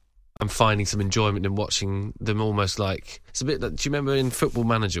 I'm finding some enjoyment in watching them, almost like it's a bit. Do you remember in Football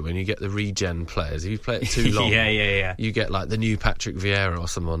Manager when you get the regen players? If you play it too long, yeah, you get like the new Patrick Vieira or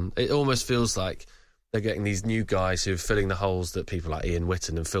someone. It almost feels like they're getting these new guys who are filling the holes that people like Ian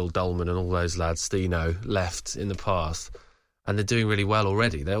Whitton and Phil Dolman and all those lads, Steno, left in the past, and they're doing really well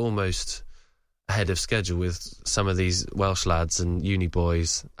already. They're almost ahead of schedule with some of these Welsh lads and uni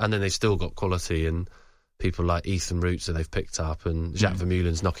boys, and then they've still got quality and people like Ethan Roots that they've picked up, and Jacques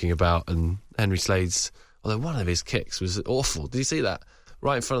Vermeulen's knocking about, and Henry Slade's, although one of his kicks was awful. Did you see that?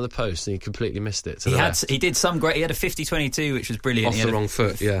 Right in front of the post, and he completely missed it. He did some great. He had a 50-22, which was brilliant. Off the wrong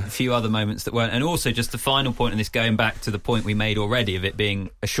foot, yeah. A few other moments that weren't. And also, just the final point on this, going back to the point we made already of it being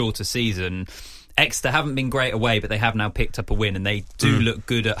a shorter season. Exeter haven't been great away, but they have now picked up a win, and they do look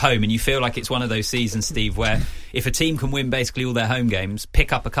good at home. And you feel like it's one of those seasons, Steve, where if a team can win basically all their home games,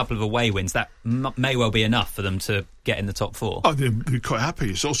 pick up a couple of away wins, that may well be enough for them to get in the top 4. Oh, they're quite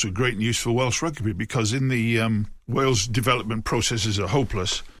happy. It's also great news for Welsh rugby, because in the Wales development processes are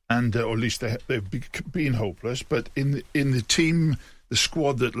hopeless, and or at least they've been hopeless. But in the team, the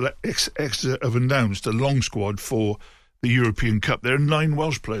squad that Exeter have announced, a long squad for the European Cup, there are 9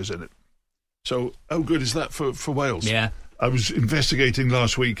 Welsh players in it. So how good is that for Wales? Yeah. I was investigating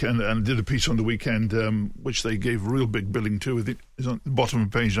last week and did a piece on the weekend, which they gave real big billing to. I think it's on the bottom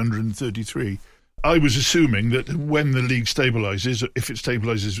of page 133. I was assuming that when the league stabilises, if it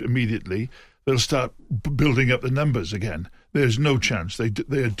stabilises immediately, they'll start building up the numbers again. There's no chance. They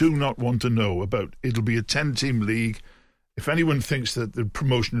do not want to know about. It'll be a 10-team league. If anyone thinks that the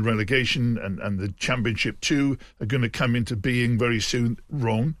promotion and relegation and the Championship 2 are going to come into being very soon,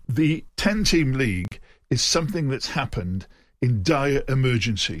 wrong. The 10-team league is something that's happened in dire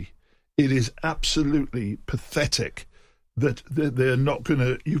emergency. It is absolutely pathetic that they're not going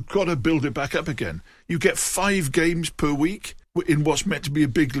to... You've got to build it back up again. You get 5 games per week in what's meant to be a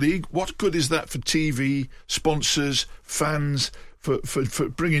big league. What good is that for TV, sponsors, fans, for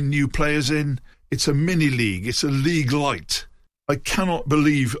bringing new players in? It's a mini league. It's a league light. I couldn't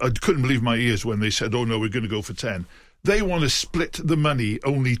believe my ears when they said, oh no, we're going to go for 10. They want to split the money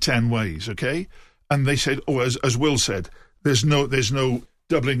only 10 ways, okay? And they said, as Will said, there's no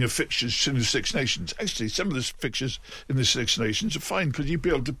doubling of fixtures in the Six Nations. Actually, some of the fixtures in the Six Nations are fine because you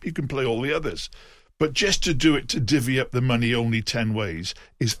can play all the others. But just to do it to divvy up the money only 10 ways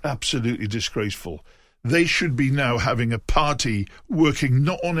is absolutely disgraceful. They should be now having a party working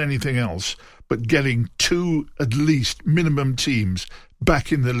not on anything else, but getting 2 at least minimum teams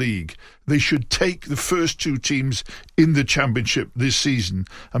back in the league. They should take the first 2 teams in the championship this season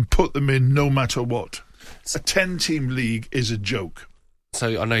and put them in no matter what. A 10-team league is a joke.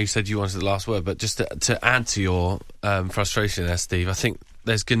 So I know you said you wanted the last word, but just to add to your frustration there, Steve, I think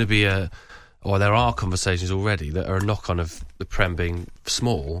there's going to be there are conversations already that are a knock-on of the Prem being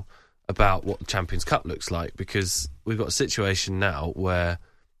small about what the Champions Cup looks like, because we've got a situation now where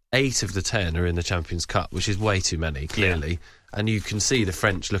 8 of the 10 are in the Champions Cup, which is way too many, clearly. Yeah. And you can see the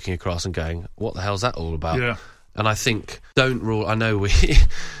French looking across and going, what the hell's that all about? Yeah. And I think, I know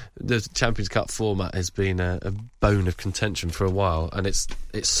the Champions Cup format has been a bone of contention for a while, and it's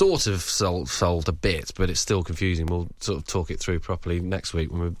sort of solved a bit, but it's still confusing. We'll sort of talk it through properly next week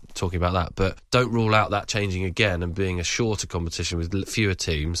when we're talking about that. But don't rule out that changing again and being a shorter competition with fewer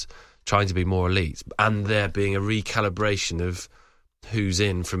teams, trying to be more elite, and there being a recalibration of who's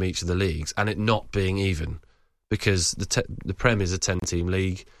in from each of the leagues, and it not being even, because the Prem is a 10-team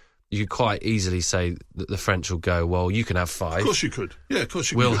league. You could quite easily say that the French will go, well, you can have 5. Of course you could. Yeah, of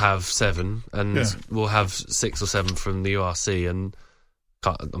course you could. We'll have 7, and we'll have 6 or 7 from the URC, and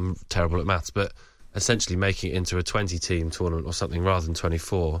I'm terrible at maths, but essentially making it into a 20-team tournament or something rather than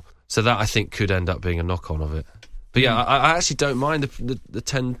 24. So that, I think, could end up being a knock-on of it. But yeah, I actually don't mind the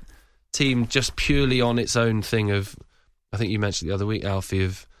 10-team just purely on its own thing of, I think you mentioned the other week, Alfie,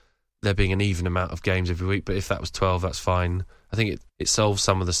 of there being an even amount of games every week, but if that was 12, that's fine. I think it solves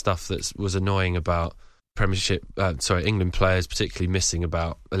some of the stuff that was annoying about England players particularly missing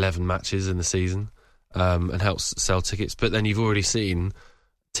about 11 matches in the season, and helps sell tickets. But then you've already seen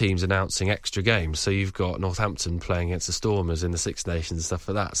teams announcing extra games. So you've got Northampton playing against the Stormers in the Six Nations and stuff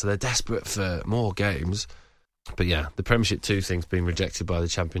like that. So they're desperate for more games. But yeah, the Premiership 2 thing's been rejected by the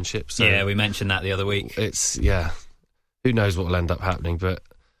Championship. So yeah, we mentioned that the other week. Who knows what will end up happening, but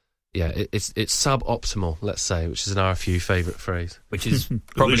yeah, it's suboptimal, let's say, which is an RFU favourite phrase. Which is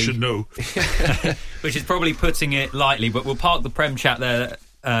probably... They should know. Which is probably putting it lightly, but we'll park the Prem chat there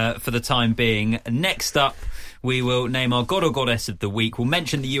for the time being. Next up, we will name our God or Goddess of the Week. We'll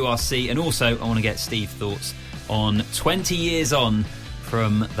mention the URC, and also I want to get Steve's thoughts on 20 years on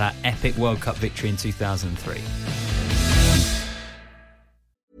from that epic World Cup victory in 2003.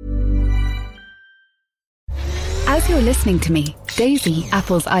 As you're listening to me, Daisy,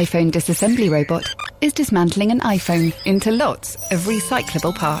 Apple's iPhone disassembly robot, is dismantling an iPhone into lots of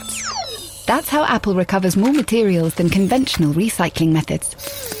recyclable parts. That's how Apple recovers more materials than conventional recycling methods.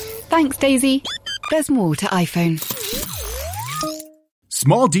 Thanks, Daisy. There's more to iPhone.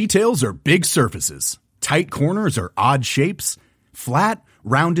 Small details are big surfaces. Tight corners are odd shapes. Flat,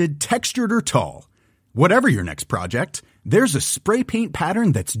 rounded, textured, or tall. Whatever your next project, there's a spray paint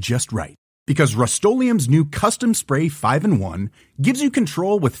pattern that's just right. Because Rust-Oleum's new Custom Spray 5-in-1 gives you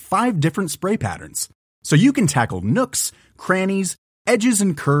control with 5 different spray patterns. So you can tackle nooks, crannies, edges,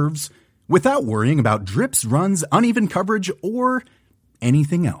 and curves without worrying about drips, runs, uneven coverage, or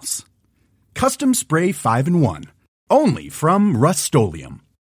anything else. Custom Spray 5-in-1. Only from Rust-Oleum.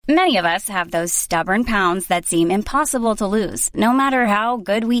 Many of us have those stubborn pounds that seem impossible to lose, no matter how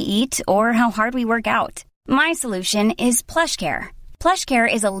good we eat or how hard we work out. My solution is PlushCare.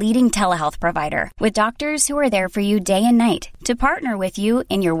 PlushCare is a leading telehealth provider with doctors who are there for you day and night to partner with you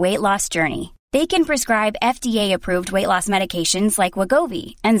in your weight loss journey. They can prescribe FDA-approved weight loss medications like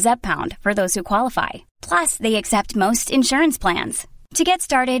Wegovy and Zepbound for those who qualify. Plus, they accept most insurance plans. To get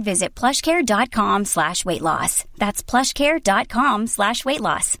started, visit plushcare.com/weightloss. That's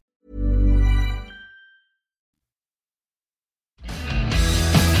plushcare.com/weightloss.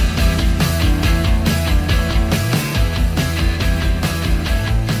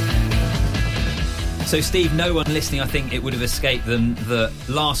 So, Steve, no one listening, I think it would have escaped them that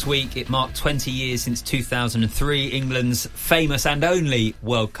last week it marked 20 years since 2003, England's famous and only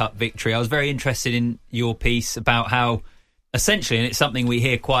World Cup victory. I was very interested in your piece about how Essentially, and it's something we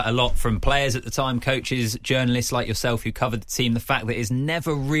hear quite a lot from players at the time, coaches, journalists like yourself who covered the team, the fact that it's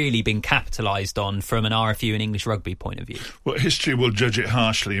never really been capitalised on from an RFU and English rugby point of view. Well, history will judge it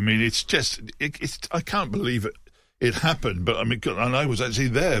harshly. I mean, it's just, I can't believe it happened, but I mean, and I was actually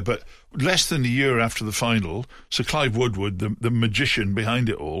there, but less than a year after the final, Sir Clive Woodward, the magician behind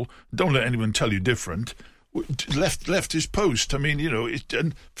it all, don't let anyone tell you different, left his post. I mean, you know,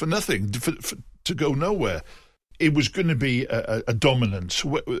 and for nothing, to go nowhere. It was going to be a dominance.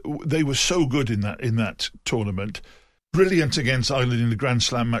 They were so good in that tournament. Brilliant against Ireland in the Grand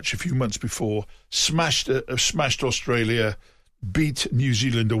Slam match a few months before. Smashed Australia, beat New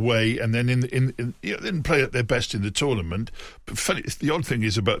Zealand away, and then didn't play at their best in the tournament. But funny, the odd thing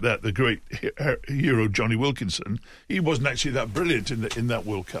is about that, the great hero Johnny Wilkinson, he wasn't actually that brilliant in that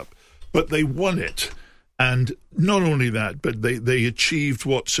World Cup, but they won it. And not only that, but they achieved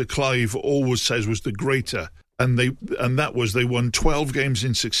what Sir Clive always says was the greater. And that was they won 12 games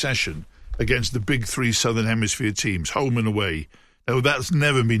in succession against the big three Southern Hemisphere teams, home and away. Now, that's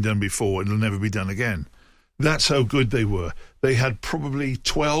never been done before, and it'll never be done again. That's how good they were. They had probably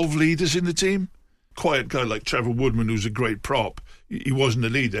 12 leaders in the team. Quiet guy like Trevor Woodman, who's a great prop, he wasn't a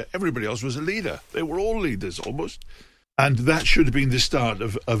leader. Everybody else was a leader. They were all leaders, almost. And that should have been the start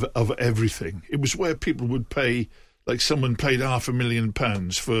of everything. It was where people would pay, like someone paid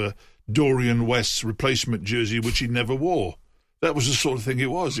 £500,000 for Dorian West's replacement jersey, which he never wore. That was the sort of thing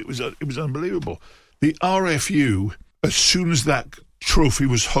it was. It was unbelievable. The RFU, as soon as that trophy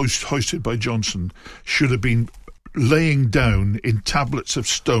was hoisted by Johnson, should have been laying down in tablets of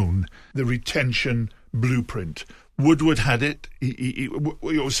stone the retention blueprint. Woodward had it. He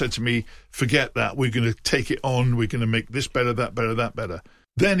always said to me, forget that, we're going to take it on, we're going to make this better, that better, that better.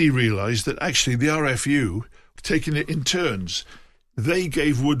 Then he realised that actually the RFU, taking it in turns, they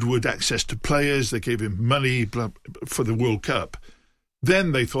gave Woodward access to players, they gave him money for the World Cup.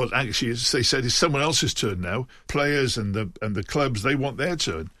 Then they thought, actually, as they said, it's someone else's turn now. Players and the clubs, they want their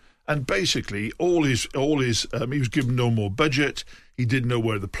turn. And basically, he was given no more budget. He didn't know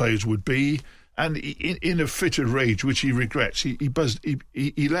where the players would be. And in a fit of rage, which he regrets,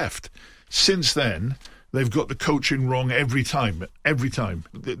 he left. Since then, they've got the coaching wrong every time.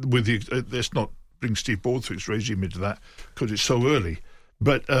 Let's not bring Steve Borthwick's regime into that because it's so early.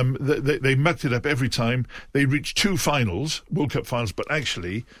 But they mucked it up every time. They reached 2 finals, World Cup finals, but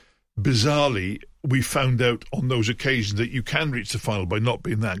actually, bizarrely, we found out on those occasions that you can reach the final by not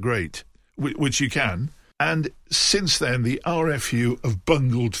being that great, which you can. And since then, the RFU have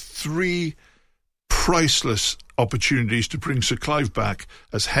bungled 3 priceless opportunities to bring Sir Clive back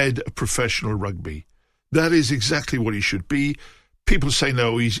as head of professional rugby. That is exactly what he should be. People say,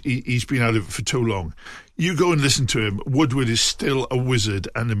 no, he's been out of it for too long. You go and listen to him. Woodward is still a wizard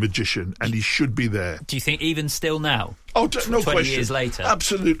and a magician, and he should be there. Do you think even still now? Oh, no 20 question. Years later?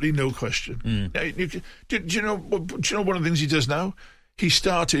 Absolutely no question. Do you know one of the things he does now? He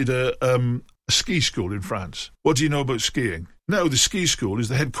started a ski school in France. What do you know about skiing? No, the ski school is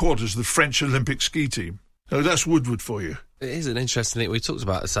the headquarters of the French Olympic ski team. Now, that's Woodward for you. It is an interesting thing. We talked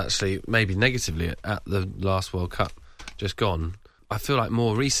about this actually, maybe negatively, at the last World Cup just gone. I feel like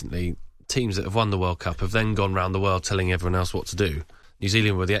more recently, teams that have won the World Cup have then gone around the world telling everyone else what to do. New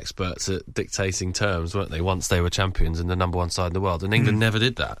Zealand were the experts at dictating terms, weren't they, once they were champions and the number one side in the world. And England never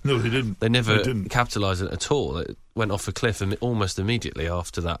did that. No, they didn't. They never capitalised it at all. It went off a cliff almost immediately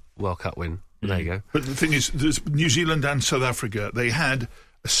after that World Cup win. There you go. But the thing is, New Zealand and South Africa, they had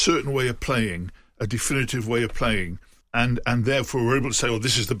a certain way of playing, a definitive way of playing, and therefore were able to say, oh,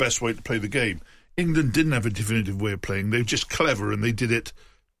 this is the best way to play the game. England didn't have a definitive way of playing. They were just clever and they did it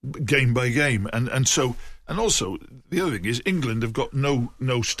game by game. And also, the other thing is England have got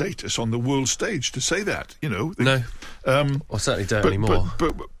no status on the world stage to say that, you know. No. Or certainly don't anymore.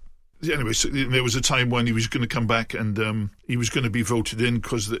 But anyway, so there was a time when he was going to come back and he was going to be voted in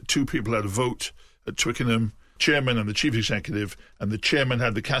because 2 people had a vote at Twickenham, chairman and the chief executive, and the chairman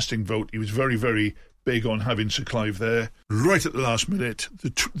had the casting vote. He was very, very big on having Sir Clive there. Right at the last minute,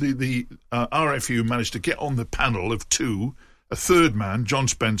 the RFU managed to get on the panel of 2, a third man, John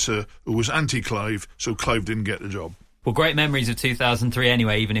Spencer, who was anti-Clive, so Clive didn't get the job. Well, great memories of 2003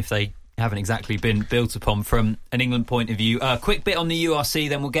 anyway, even if they haven't exactly been built upon from an England point of view. Quick bit on the URC,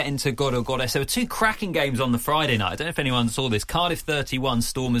 then we'll get into God or Goddess. There were 2 cracking games on the Friday night. I don't know if anyone saw this. Cardiff 31,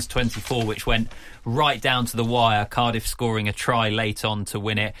 Stormers 24, which went right down to the wire. Cardiff scoring a try late on to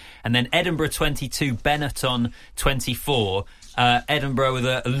win it. And then Edinburgh 22, Benetton 24. Edinburgh with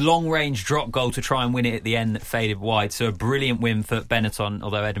a long-range drop goal to try and win it at the end that faded wide. So a brilliant win for Benetton,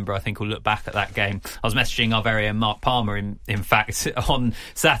 although Edinburgh, I think, will look back at that game. I was messaging our very own Mark Palmer, in fact, on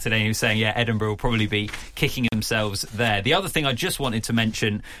Saturday, who was saying, Edinburgh will probably be kicking themselves there. The other thing I just wanted to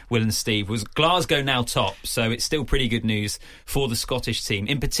mention, Will and Steve, was Glasgow now top, so it's still pretty good news for the Scottish team.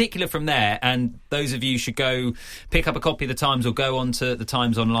 In particular from there, and those of you should go pick up a copy of the Times or go on to the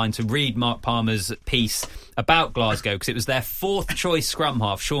Times online to read Mark Palmer's piece about Glasgow, because it was their fourth choice scrum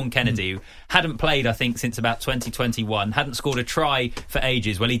half, Sean Kennedy, who hadn't played, I think, since about 2021, hadn't scored a try for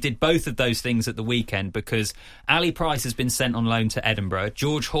ages. Well, he did both of those things at the weekend, because Ali Price has been sent on loan to Edinburgh.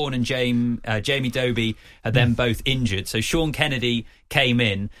 George Horne and Jamie Doby are then both injured, so Sean Kennedy came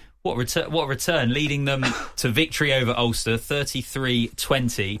in. What a return, leading them to victory over Ulster,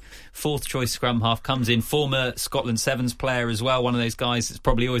 33-20. Fourth choice scrum half comes in, former Scotland Sevens player as well, one of those guys that's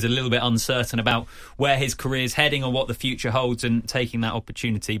probably always a little bit uncertain about where his career's heading or what the future holds, and taking that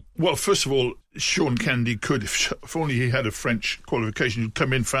opportunity. Well, first of all, Sean Kennedy could, if only he had a French qualification, he'd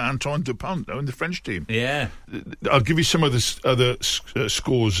come in for Antoine Dupont in the French team. Yeah. I'll give you some of the other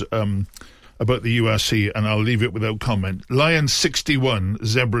scores about the URC, and I'll leave it without comment. Lions 61,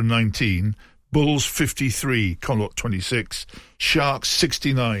 Zebra 19, Bulls 53, Connacht 26, Sharks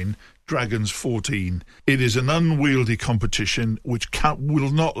 69, Dragons 14. It is an unwieldy competition which will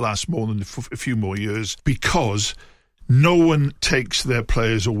not last more than a few more years, because no one takes their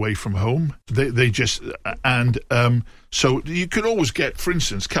players away from home. They just so you could always get, for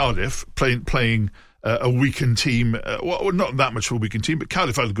instance, Cardiff playing a weakened team. Well, not that much of a weakened team, but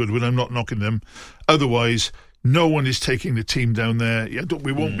Cardiff had a good win. I'm not knocking them. Otherwise, no one is taking the team down there.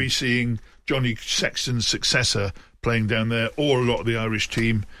 We won't be seeing Johnny Sexton's successor playing down there, or a lot of the Irish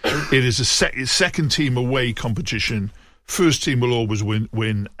team. It is a second team away competition. First team will always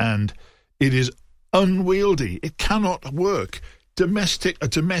win, and it is unwieldy. It cannot work. A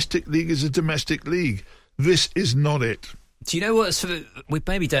domestic league is a domestic league. This is not it. Do you know what? We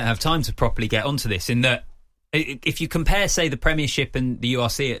maybe don't have time to properly get onto this, in that if you compare, say, the Premiership and the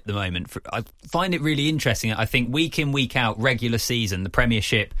URC at the moment, I find it really interesting. I think week in, week out, regular season, the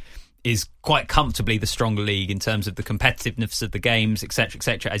Premiership is quite comfortably the stronger league in terms of the competitiveness of the games, etc.,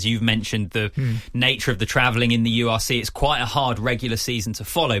 etc. As you've mentioned, the nature of the travelling in the URC, it's quite a hard regular season to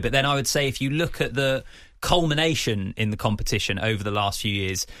follow. But then I would say, if you look at the culmination in the competition over the last few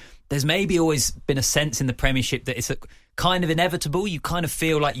years, there's maybe always been a sense in the Premiership that it's kind of inevitable. You kind of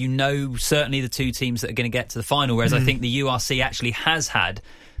feel like certainly the two teams that are going to get to the final, whereas I think the URC actually has had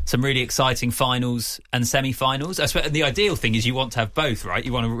some really exciting finals and semi-finals. I suppose the ideal thing is you want to have both, right?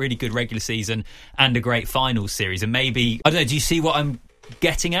 You want a really good regular season and a great finals series. And maybe, I don't know, do you see what I'm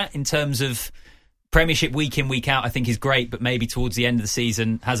getting at in terms of Premiership week in, week out? I think is great, but maybe towards the end of the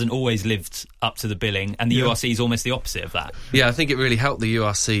season hasn't always lived up to the billing, and the URC is almost the opposite of that. Yeah, I think it really helped the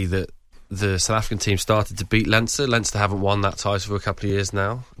URC that the South African team started to beat Leinster. Leinster haven't won that title for a couple of years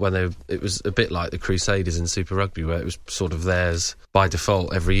now. It was a bit like the Crusaders in Super Rugby, where it was sort of theirs by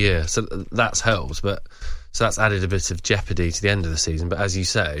default every year. So that's helped, so that's added a bit of jeopardy to the end of the season. But as you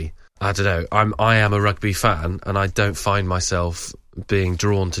say, I don't know. I am a rugby fan, and I don't find myself being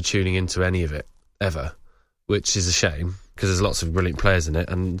drawn to tuning into any of it ever, which is a shame, because there's lots of brilliant players in it,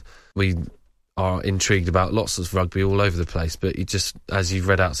 and we are intrigued about lots of rugby all over the place. But you just, as you've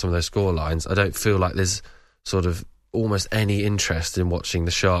read out some of those score lines, I don't feel like there's sort of almost any interest in watching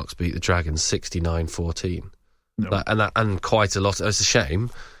the Sharks beat the Dragons 69-14. No. And quite a lot. It's a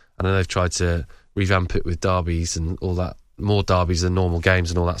shame, and I know they've tried to revamp it with derbies and all that, more derbies than normal games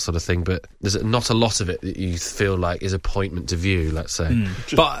and all that sort of thing, but there's not a lot of it that you feel like is appointment to view, let's say.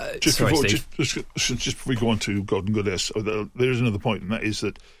 Just before we go on to God and Goddess, there is another point, and that is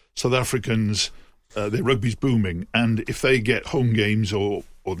that South Africans, their rugby's booming, and if they get home games, or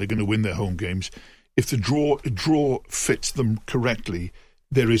they're going to win their home games, if the draw fits them correctly,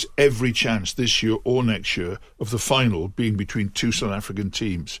 there is every chance this year or next year of the final being between two South African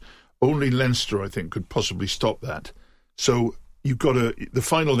teams. Only Leinster, I think, could possibly stop that. So the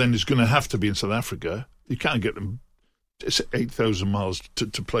final then is going to have to be in South Africa. You can't get them 8,000 miles to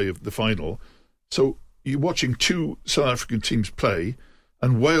play the final. So you're watching two South African teams play,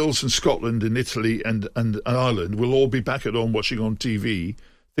 and Wales and Scotland and Italy and Ireland will all be back at home watching on TV,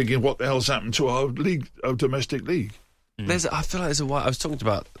 thinking, what the hell's happened to our league, our domestic league? I feel like there's a while. I was talking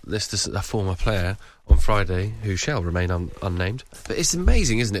about this to a former player on Friday who shall remain unnamed. But it's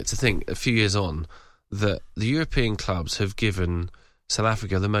amazing, isn't it, to think a few years on that the European clubs have given South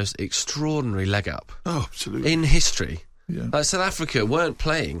Africa the most extraordinary leg up. Oh, absolutely. In history. Yeah. Like, South Africa weren't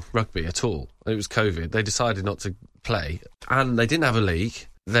playing rugby at all. It was COVID. They decided not to play, and they didn't have a league.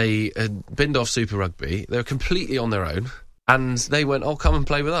 They had binned off Super Rugby. They were completely on their own. And they went, "Oh, come and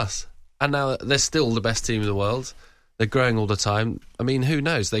play with us." And now they're still the best team in the world. They're growing all the time. I mean, who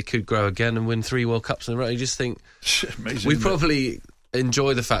knows? They could grow again and win 3 World Cups in a row. You just think... Amazing, we probably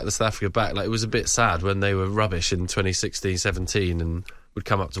enjoy the fact that South Africa are back. Like, it was a bit sad when they were rubbish in 2016, 17 and would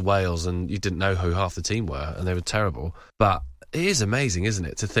come up to Wales and you didn't know who half the team were and they were terrible. But it is amazing, isn't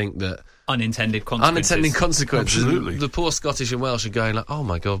it, to think that... Unintended consequences. Absolutely. The poor Scottish and Welsh are going like, oh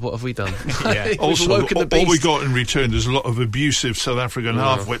my God, what have we done? Yeah. Also, all we got in return is a lot of abusive South African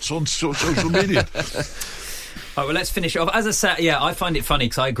half-wits on social media. All right, well, let's finish off. As I said, I find it funny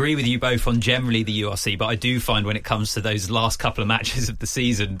because I agree with you both on generally the URC, but I do find when it comes to those last couple of matches of the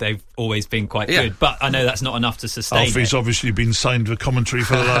season, they've always been quite good. But I know that's not enough to sustain Alfie's obviously been signed for commentary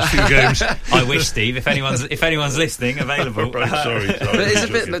for the last few games. I wish, Steve, if anyone's listening, available. Sorry. But it's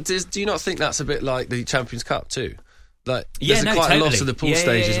a bit. Do you not think that's a bit like the Champions Cup too? Like, there's quite totally. a lot of the pool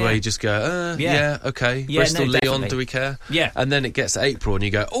stages where you just go, okay, Bristol, Lyon, definitely. do we care? Yeah. And then it gets to April and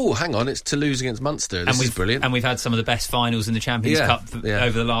you go, oh, hang on, it's Toulouse against Munster. This is brilliant. And we've had some of the best finals in the Champions Cup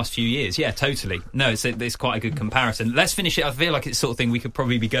over the last few years. Yeah, totally. No, it's quite a good comparison. Let's finish it. I feel like it's the sort of thing we could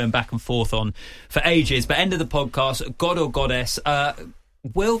probably be going back and forth on for ages. But end of the podcast, God or Goddess.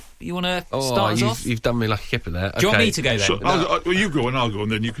 Will, you want to start us off? You've done me like a kipper there. Do you want me to go then? So, well, you go and I'll go,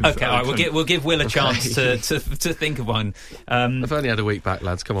 and then you can... Okay, all right, we'll give Will a chance to think of one. I've only had a week back,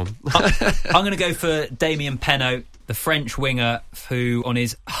 lads. Come on. I'm going to go for Damien Penaud, the French winger, who on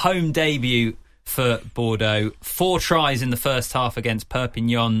his home debut for Bordeaux, 4 tries in the first half against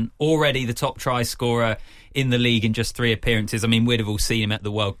Perpignan, already the top try scorer in the league in just 3 appearances. I mean, we'd have all seen him at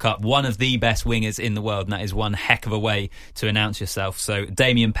the World Cup. One of the best wingers in the world, and that is one heck of a way to announce yourself. So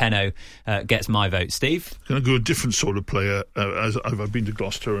Damien Penaud gets my vote. Steve? I'm going to go a different sort of player. As I've been to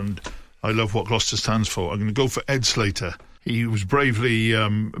Gloucester and I love what Gloucester stands for. I'm going to go for Ed Slater. He was bravely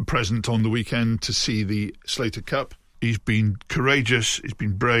present on the weekend to see the Slater Cup. He's been courageous, he's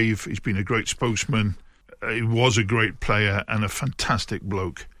been brave, he's been a great spokesman. He was a great player and a fantastic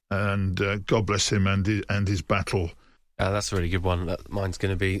bloke. And God bless him and his battle. That's a really good one. Mine's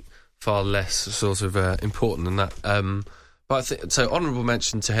going to be far less sort of important than that. But I think so. Honourable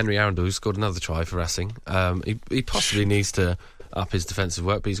mention to Henry Arundel, who scored another try for Racing. He possibly needs to up his defensive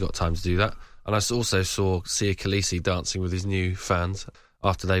work, but he's got time to do that. And I also saw Sia Khaleesi dancing with his new fans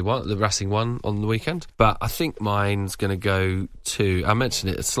after the Racing won on the weekend. But I think mine's going to go to... I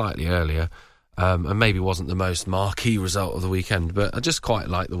mentioned it slightly earlier. And maybe wasn't the most marquee result of the weekend, but I just quite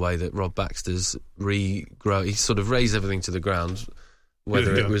like the way that Rob Baxter's regrow. He sort of raised everything to the ground,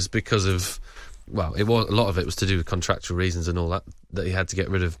 whether it was because of, well, a lot of it was to do with contractual reasons and all that he had to get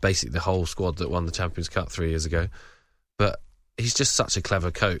rid of basically the whole squad that won the Champions Cup 3 years ago. But he's just such a clever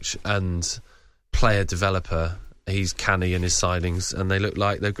coach and player developer. He's canny in his signings, and they look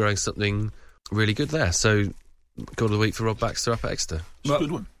like they're growing something really good there. So, God of the week for Rob Baxter up at Exeter. It's a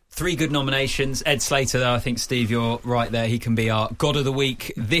good one. 3 good nominations. Ed Slater, though, I think, Steve, you're right there. He can be our God of the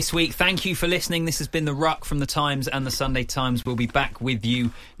Week this week. Thank you for listening. This has been The Ruck from The Times and The Sunday Times. We'll be back with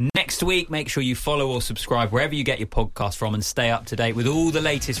you next week. Make sure you follow or subscribe wherever you get your podcast from and stay up to date with all the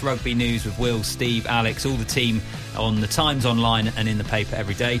latest rugby news with Will, Steve, Alex, all the team on The Times online and in the paper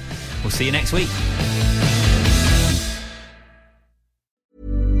every day. We'll see you next week.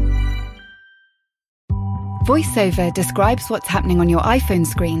 VoiceOver describes what's happening on your iPhone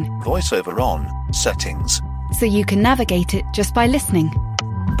screen, VoiceOver on, settings, so you can navigate it just by listening.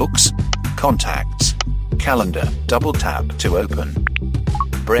 books, contacts, calendar, double tap to open.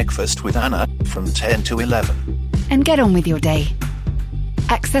 Breakfast with Anna from 10 to 11. And get on with your day.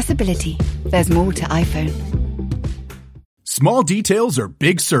 Accessibility. There's more to iPhone. Small details are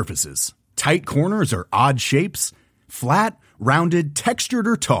big surfaces. Tight corners are odd shapes. Flat, rounded, textured,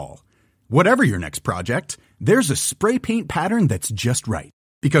 or tall. Whatever your next project, there's a spray paint pattern that's just right.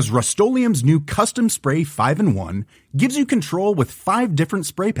 Because Rust-Oleum's new Custom Spray 5-in-1 gives you control with 5 different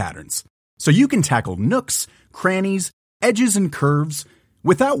spray patterns. So you can tackle nooks, crannies, edges, and curves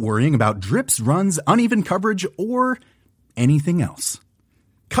without worrying about drips, runs, uneven coverage, or anything else.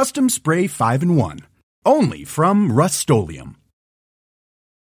 Custom Spray 5-in-1. Only from Rust-Oleum.